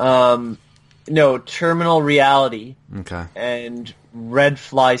 No, Terminal Reality. Okay. And Red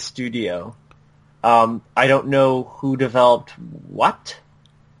Fly Studio. I don't know who developed what.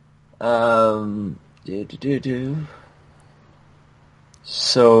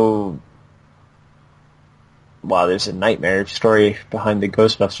 So, wow, there's a nightmare story behind the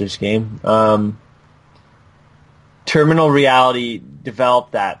Ghostbusters game. Terminal Reality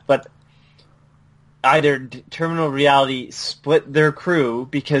developed that, but either Terminal Reality split their crew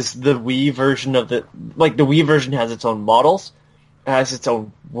because the Wii version the Wii version has its own models, it has its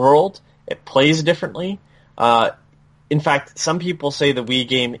own world, it plays differently. In fact, some people say the Wii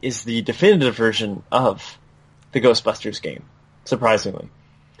game is the definitive version of the Ghostbusters game, surprisingly.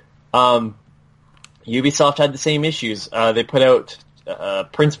 Ubisoft had the same issues. They put out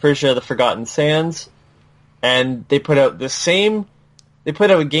Prince Persia: The Forgotten Sands, and they put out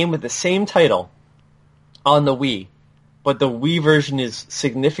a game with the same title on the Wii, but the Wii version is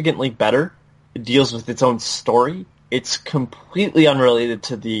significantly better. It deals with its own story. It's completely unrelated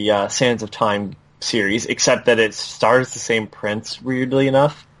to the Sands of Time series, except that it stars the same prince, weirdly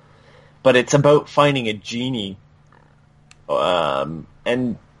enough. But it's about finding a genie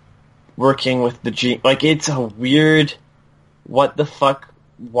and working with the genie. It's a weird, what the fuck,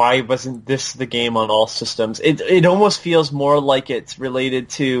 why wasn't this the game on all systems? It almost feels more like it's related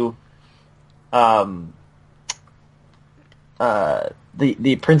to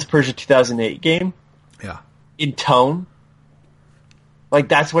the Prince of Persia 2008 game. Yeah. In tone.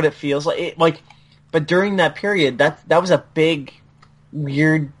 That's what it feels like. But during that period, that was a big,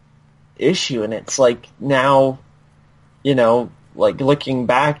 weird issue, and it's now, looking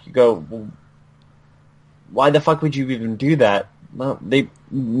back, you go, well, why the fuck would you even do that? Well, they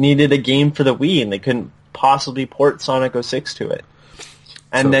needed a game for the Wii, and they couldn't possibly port Sonic 06 to it.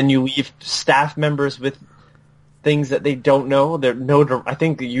 And then you leave staff members with things that they don't know. I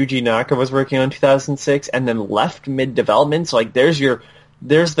think Yuji Naka was working on 2006 and then left mid-development. So,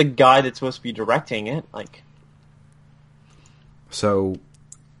 there's the guy that's supposed to be directing it. So,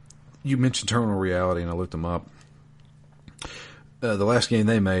 you mentioned Terminal Reality, and I looked them up. The last game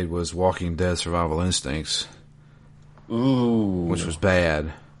they made was Walking Dead Survival Instincts. Ooh. Which was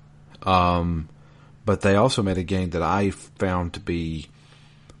bad. But they also made a game that I found to be...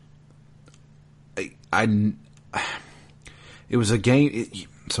 It was a game...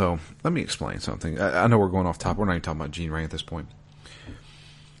 So, let me explain something. I know we're going off topic. We're not even talking about Gene Ray at this point.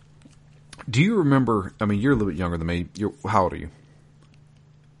 Do you remember... I mean, you're a little bit younger than me. How old are you?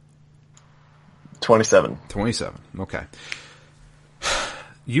 27. 27. Okay.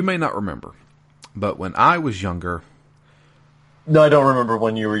 You may not remember, but when I was younger... No, I don't remember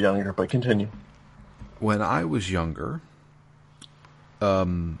when you were younger, but continue. When I was younger,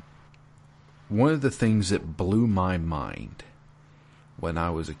 one of the things that blew my mind when I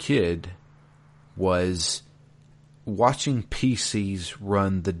was a kid was watching PCs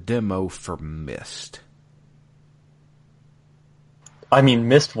run the demo for Myst. I mean,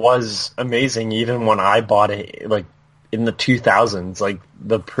 Myst was amazing even when I bought it, in the 2000s.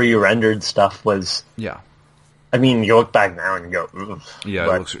 The pre-rendered stuff was... Yeah. I mean, you look back now and you go, ugh.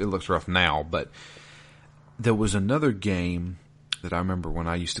 Yeah, it looks rough now, but there was another game that I remember when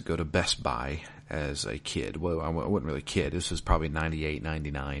I used to go to Best Buy as a kid. Well, I wasn't really a kid. This was probably 98,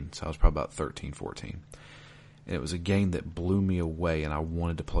 99, so I was probably about 13, 14. And it was a game that blew me away, and I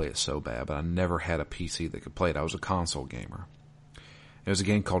wanted to play it so bad, but I never had a PC that could play it. I was a console gamer. It was a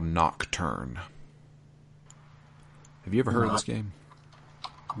game called Nocturne. Have you ever heard of this game?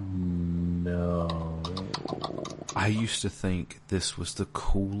 No. I used to think this was the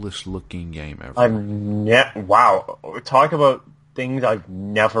coolest looking game ever. Wow. Talk about things I've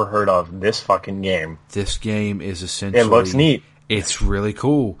never heard of. This fucking game. This game is essentially... It looks neat. It's really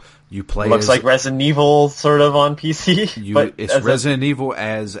cool. You play looks like Resident Evil sort of on PC. It's Resident Evil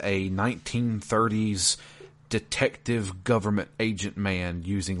as a 1930s detective government agent man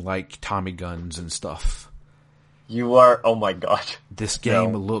using Tommy guns and stuff. You are, oh my god. This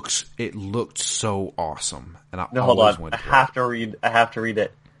game looked so awesome. And hold on. I have to read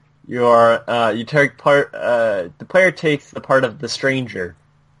it. You take part, the player takes the part of the stranger,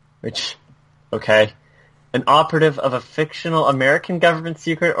 which okay? An operative of a fictional American government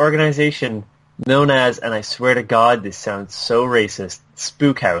secret organization known as, and I swear to God, this sounds so racist,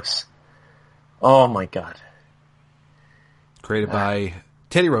 Spook House. Oh my God. Created by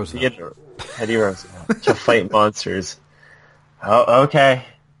Teddy Roosevelt. Teddy Roosevelt. To fight monsters. Oh, okay.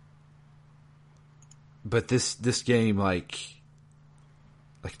 But this game, like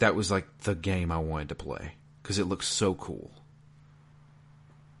that was like the game I wanted to play because it looks so cool.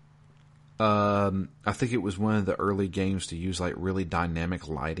 I think it was one of the early games to use like really dynamic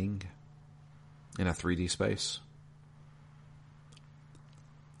lighting in a 3D space.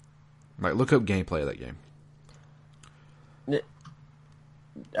 Like, look up gameplay of that game.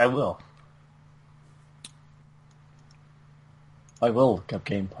 I will. I will look up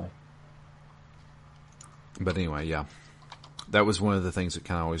gameplay. But anyway, yeah. That was one of the things that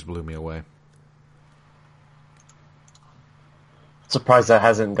kind of always blew me away. Surprised that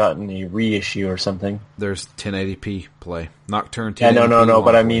hasn't gotten a reissue or something. There's 1080p play. Nocturne 1080p. Yeah, no,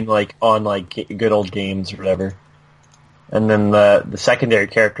 but I play. mean like on like good old games or whatever. And then the secondary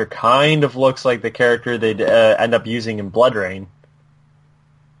character kind of looks like the character they'd end up using in Blood Rain.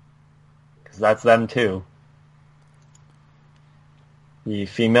 Because that's them too. The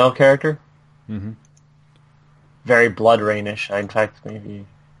female character. Mm-hmm. Very Blood Rainish. In fact, maybe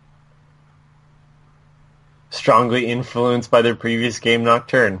strongly influenced by their previous game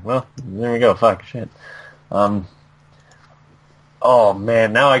Nocturne. Well, there we go. Fuck, shit. Oh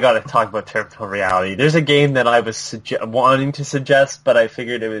man, now I gotta talk about Terminal Reality. There's a game that I was wanting to suggest, but I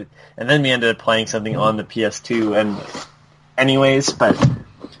figured it would, and then we ended up playing something on the PS2 and anyways, but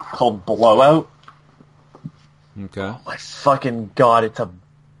called Blowout. Okay. Oh my fucking God, it's a...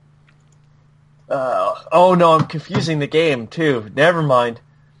 oh no, I'm confusing the game too. Never mind.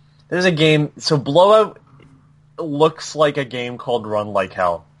 There's a game, so Blowout looks like a game called Run Like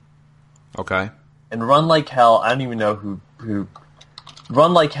Hell. Okay. And Run Like Hell, I don't even know who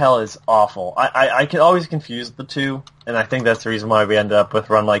Run Like Hell is awful. I can always confuse the two, and I think that's the reason why we ended up with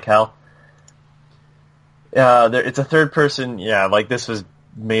Run Like Hell. It's a third person, like this was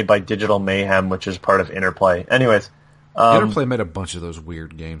made by Digital Mayhem, which is part of Interplay. Anyways. Interplay made a bunch of those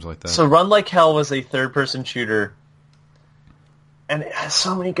weird games like that. So Run Like Hell was a third person shooter, and it has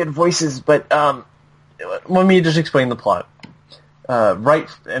so many good voices, but let me just explain the plot. Right,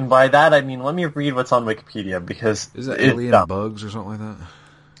 and by that I mean let me read what's on Wikipedia, because... Is that Alien Bugs or something like that?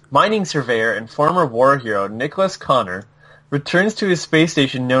 Mining surveyor and former war hero Nicholas Connor returns to his space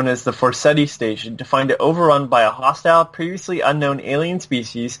station known as the Forseti Station to find it overrun by a hostile, previously unknown alien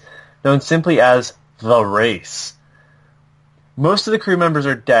species known simply as the Race. Most of the crew members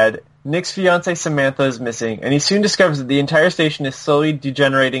are dead, Nick's fiancée Samantha is missing, and he soon discovers that the entire station is slowly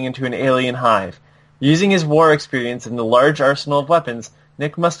degenerating into an alien hive. Using his war experience and the large arsenal of weapons,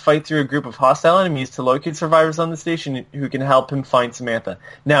 Nick must fight through a group of hostile enemies to locate survivors on the station who can help him find Samantha.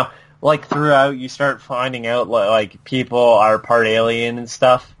 Now, like throughout, you start finding out like people are part alien and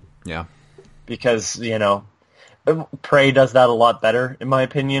stuff. Yeah. Because, Prey does that a lot better, in my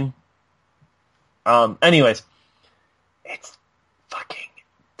opinion. Anyways, it's fucking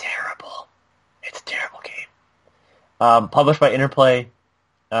terrible. It's a terrible game. Published by Interplay.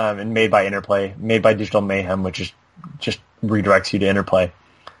 And made by Interplay, made by Digital Mayhem, which is just redirects you to Interplay.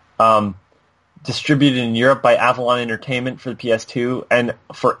 Distributed in Europe by Avalon Entertainment for the PS2, and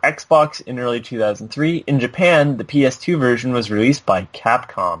for Xbox in early 2003. In Japan, the PS2 version was released by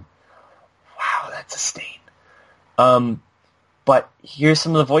Capcom. Wow, that's a stain. But here's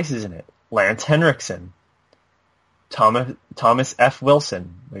some of the voices in it. Lance Henriksen. Thomas F.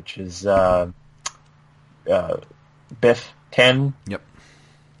 Wilson, which is Biff 10. Yep.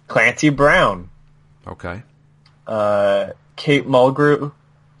 Clancy Brown. Okay. Kate Mulgrew.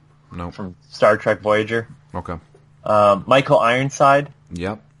 No. From Star Trek Voyager. Okay. Michael Ironside.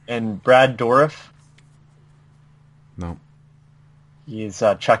 Yep. And Brad Dourif. No. He's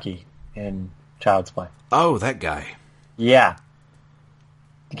Chucky in Child's Play. Oh, that guy. Yeah.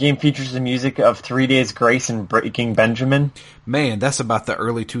 The game features the music of 3 Days Grace and Breaking Benjamin. Man, that's about the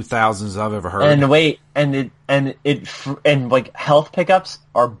early 2000s I've ever heard. And wait, and like health pickups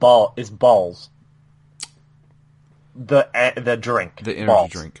are balls. The drink. The energy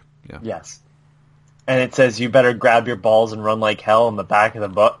balls. drink. Yeah. Yes. And it says you better grab your balls and run like hell in the back of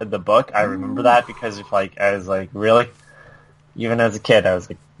the book. I remember that because I was like, really? Even as a kid, I was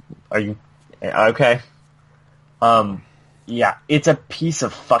like, are you okay? Yeah, it's a piece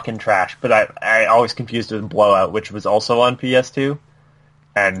of fucking trash, but I always confused it with Blowout, which was also on PS2,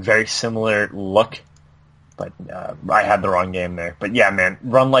 and very similar look, but I had the wrong game there. But yeah, man,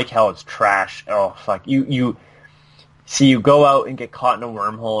 Run Like Hell is trash. Oh, fuck. You go out and get caught in a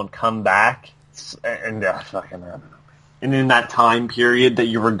wormhole and come back, and fucking, I don't know. And in that time period that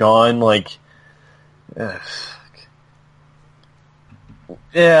you were gone, like,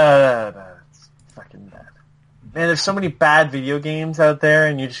 yeah, that's fucking bad. Man, there's so many bad video games out there,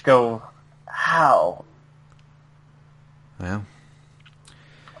 and you just go, how? Yeah.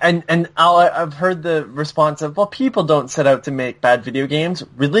 And I've heard the response of, well, people don't set out to make bad video games.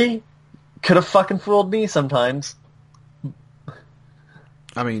 Really? Could have fucking fooled me sometimes.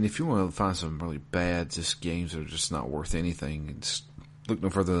 I mean, if you want to find some really bad just games that are just not worth anything, just look no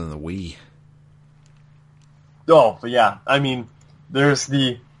further than the Wii. Oh, but yeah. I mean, there's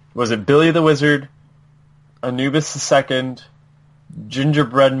was it Billy the Wizard, Anubis II,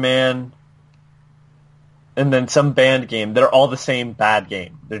 Gingerbread Man, and then some band game. They're all the same bad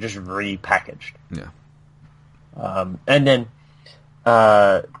game. They're just repackaged. Yeah. And then,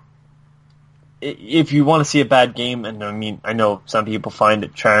 if you want to see a bad game, and I mean, I know some people find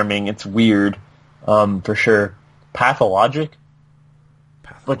it charming, it's weird, for sure. Pathologic?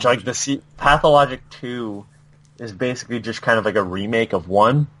 Which, like, Pathologic 2 is basically just kind of like a remake of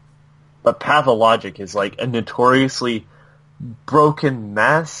 1, but Pathologic is, like, a notoriously broken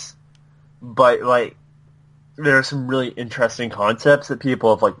mess, but, like, there are some really interesting concepts that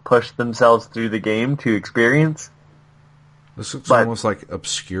people have, like, pushed themselves through the game to experience. This looks almost like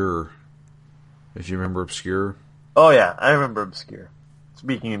Obscure. If you remember Obscure. Oh yeah, I remember Obscure.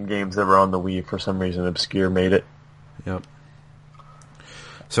 Speaking of games that were on the Wii, for some reason Obscure made it. Yep.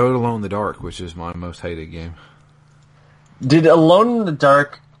 So did Alone in the Dark, which is my most hated game. Did Alone in the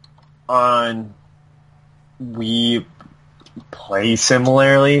Dark on Wii play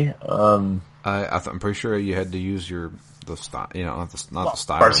similarly? I'm pretty sure you had to use the style, not the style.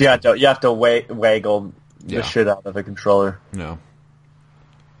 Of course, you have to waggle the shit out of the controller. No.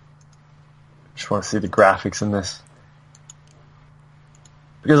 Just want to see the graphics in this.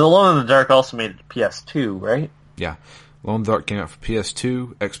 Because Alone in the Dark also made it to PS2, right? Yeah. Alone in the Dark came out for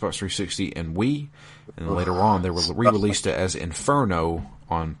PS2, Xbox 360, and Wii. And later on, they re-released it as Inferno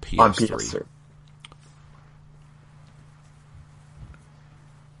on PS3. On PS3.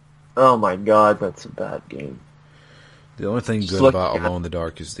 Oh my god, that's a bad game. The only thing good about Alone in the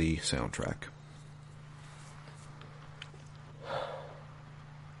Dark is the soundtrack.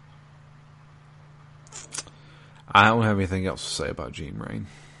 I don't have anything else to say about Gene Rain.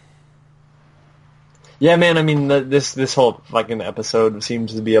 Yeah, man, I mean, this whole fucking episode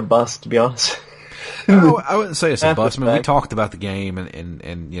seems to be a bust, to be honest. I wouldn't say it's a bust. I mean, we talked about the game,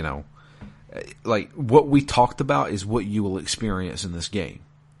 and you know, like, what we talked about is what you will experience in this game.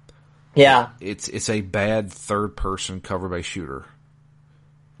 Yeah. It's a bad third-person cover-based shooter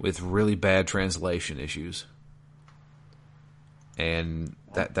with really bad translation issues. And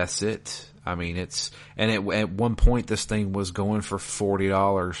that's it. I mean, at one point this thing was going for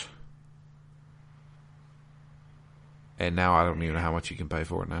 $40. And now I don't even know how much you can pay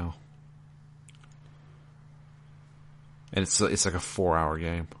for it now. And it's like a 4-hour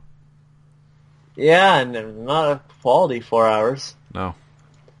game. Yeah, and not a quality 4 hours. No.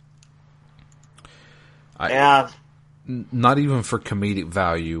 Yeah. Not even for comedic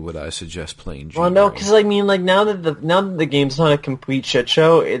value would I suggest playing Gene Well, no, Rain. because I mean, like, now that the game's not a complete shit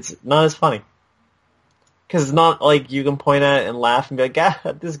show, it's not as funny. Because it's not like you can point at it and laugh and be like,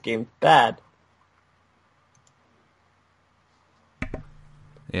 "God, this game's bad."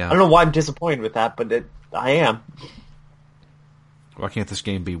 Yeah. I don't know why I'm disappointed with that, but I am. Why can't this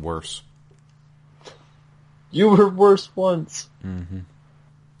game be worse? You were worse once. Mm-hmm.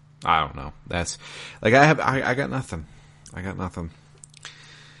 I don't know. That's like I got nothing. I got nothing.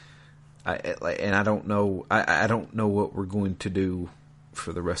 And I don't know. I don't know what we're going to do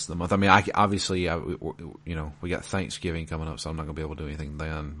for the rest of the month. I mean, we got Thanksgiving coming up, so I'm not going to be able to do anything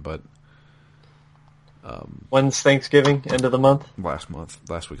then. But when's Thanksgiving? End of the month? Last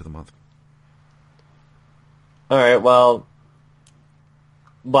week of the month. All right. Well,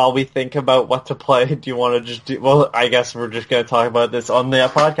 while we think about what to play, do you want to just do... Well, I guess we're just going to talk about this on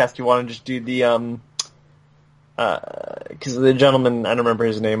the podcast. Do you want to just do the... Because the gentleman, I don't remember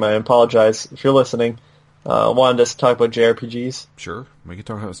his name, I apologize if you're listening, wanted us to talk about JRPGs. Sure. We can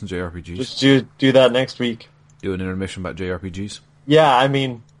talk about some JRPGs. Just do that next week. Do an intermission about JRPGs? Yeah, I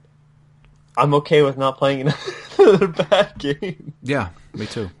mean, I'm okay with not playing another bad game. Yeah, me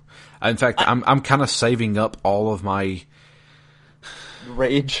too. In fact, I'm kind of saving up all of my...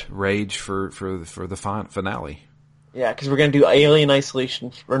 Rage for the finale. Yeah, because we're gonna do Alien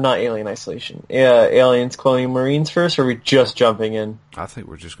Isolation, or not Alien Isolation. Aliens Colonial Marines first, or are we just jumping in? I think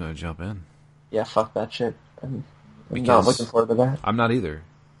we're just gonna jump in. Yeah, fuck that shit. I'm not looking forward to that. I'm not either.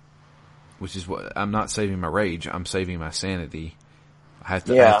 Which is what I'm not saving my rage. I'm saving my sanity. I have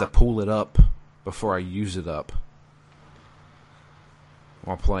to pull it up before I use it up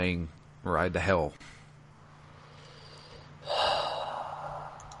while playing Ride to Hell.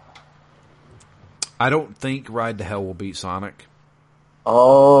 I don't think Ride to Hell will beat Sonic.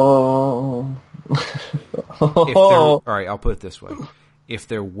 Oh. All right, I'll put it this way. If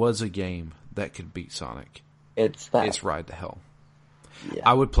there was a game that could beat Sonic, it's Ride to Hell. Yeah.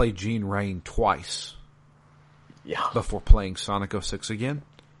 I would play Gene Rain twice before playing Sonic 06 again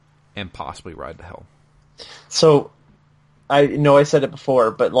and possibly Ride to Hell. So, I know I said it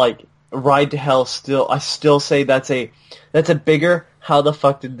before, but like, Ride to Hell I still say that's a bigger how the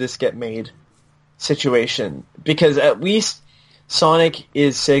fuck did this get made situation. Because at least Sonic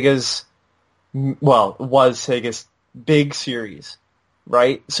was Sega's big series,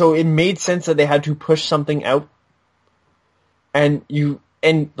 right? So it made sense that they had to push something out. And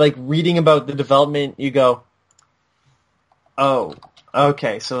like reading about the development, you go, oh,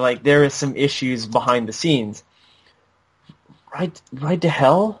 okay, so like there is some issues behind the scenes. Ride to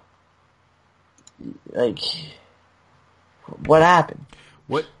Hell? Like, what happened?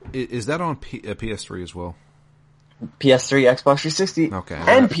 What is that on PS3 as well? PS3, Xbox 360, okay,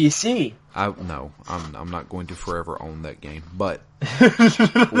 and PC. No, I'm not going to forever own that game. But I'd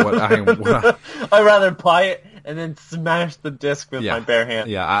rather buy it and then smash the disc with my bare hand.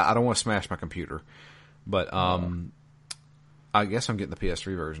 Yeah, I don't want to smash my computer. But I guess I'm getting the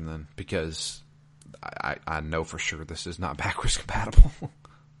PS3 version then, because I know for sure this is not backwards compatible.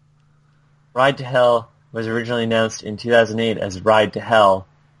 Ride to Hell was originally announced in 2008 as Ride to Hell,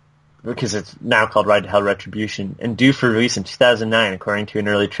 because it's now called Ride to Hell Retribution, and due for release in 2009, according to an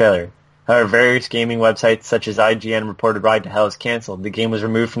early trailer. However, various gaming websites such as IGN reported Ride to Hell is cancelled. The game was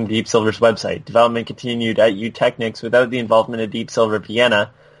removed from Deep Silver's website. Development continued at U-Technics without the involvement of Deep Silver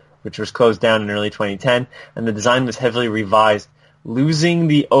Vienna, which was closed down in early 2010, and the design was heavily revised, losing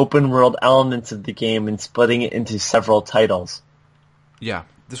the open-world elements of the game and splitting it into several titles. Yeah,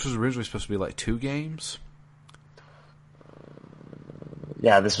 this was originally supposed to be like 2 games.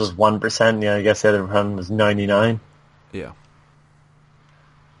 Yeah, this was 1%. Yeah, I guess the other one was 99. Yeah.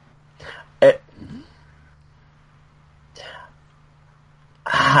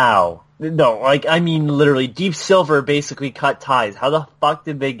 How? No, like, I mean, literally, Deep Silver basically cut ties. How the fuck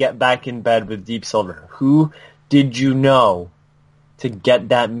did they get back in bed with Deep Silver? Who did you know to get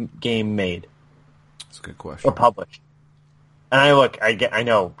that game made? That's a good question. Or published? And I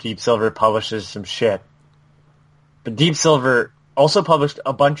know Deep Silver publishes some shit. But Deep Silver also published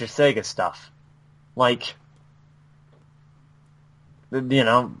a bunch of Sega stuff. Like, you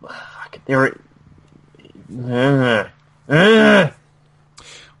know, they were...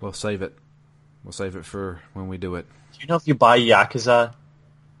 We'll save it. We'll save it for when we do it. Do you know if you buy Yakuza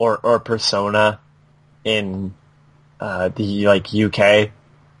or Persona in the like UK,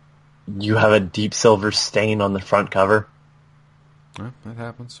 you have a Deep Silver stain on the front cover? Well, that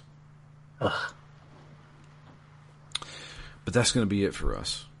happens. Ugh. But that's going to be it for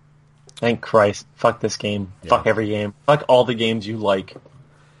us. Thank Christ. Fuck this game. Yeah. Fuck every game. Fuck all the games you like.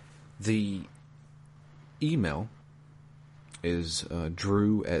 The email is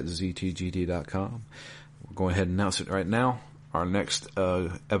drew@ztgd.com. We'll go ahead and announce it right now. Our next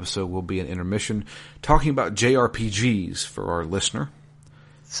episode will be an intermission talking about JRPGs for our listener.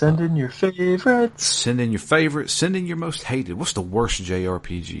 Send in your favorites. Send in your favorites. Send in your most hated. What's the worst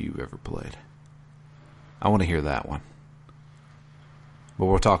JRPG you've ever played? I want to hear that one. But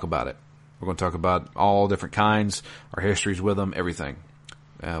we'll talk about it. We're going to talk about all different kinds, our histories with them, everything.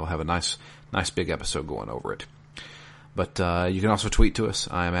 We'll have a nice big episode going over it. But you can also tweet to us.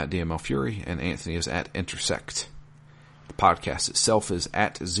 I am at DML Fury, and Anthony is at Intersect. The podcast itself is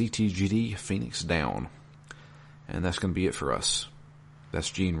at ZTGD Phoenix Down. And that's going to be it for us. That's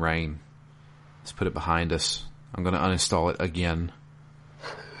Gene Rain. Let's put it behind us. I'm going to uninstall it again.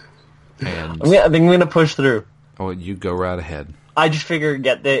 And I think I'm going to push through. Oh, you go right ahead. I just figure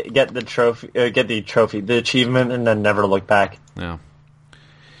get the trophy, the achievement, and then never look back. Yeah.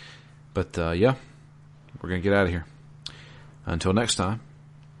 But yeah, we're going to get out of here. Until next time,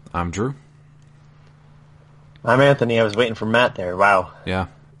 I'm Drew. I'm Anthony. I was waiting for Matt there. Wow. Yeah.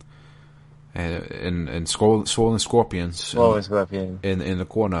 And Swollen Scorpions. Swollen Scorpion. In the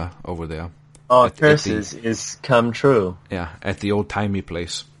corner over there. Oh, curses is come true. Yeah, at the old-timey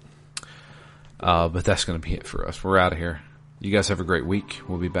place. But that's going to be it for us. We're out of here. You guys have a great week.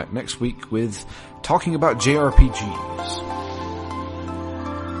 We'll be back next week with talking about JRPGs.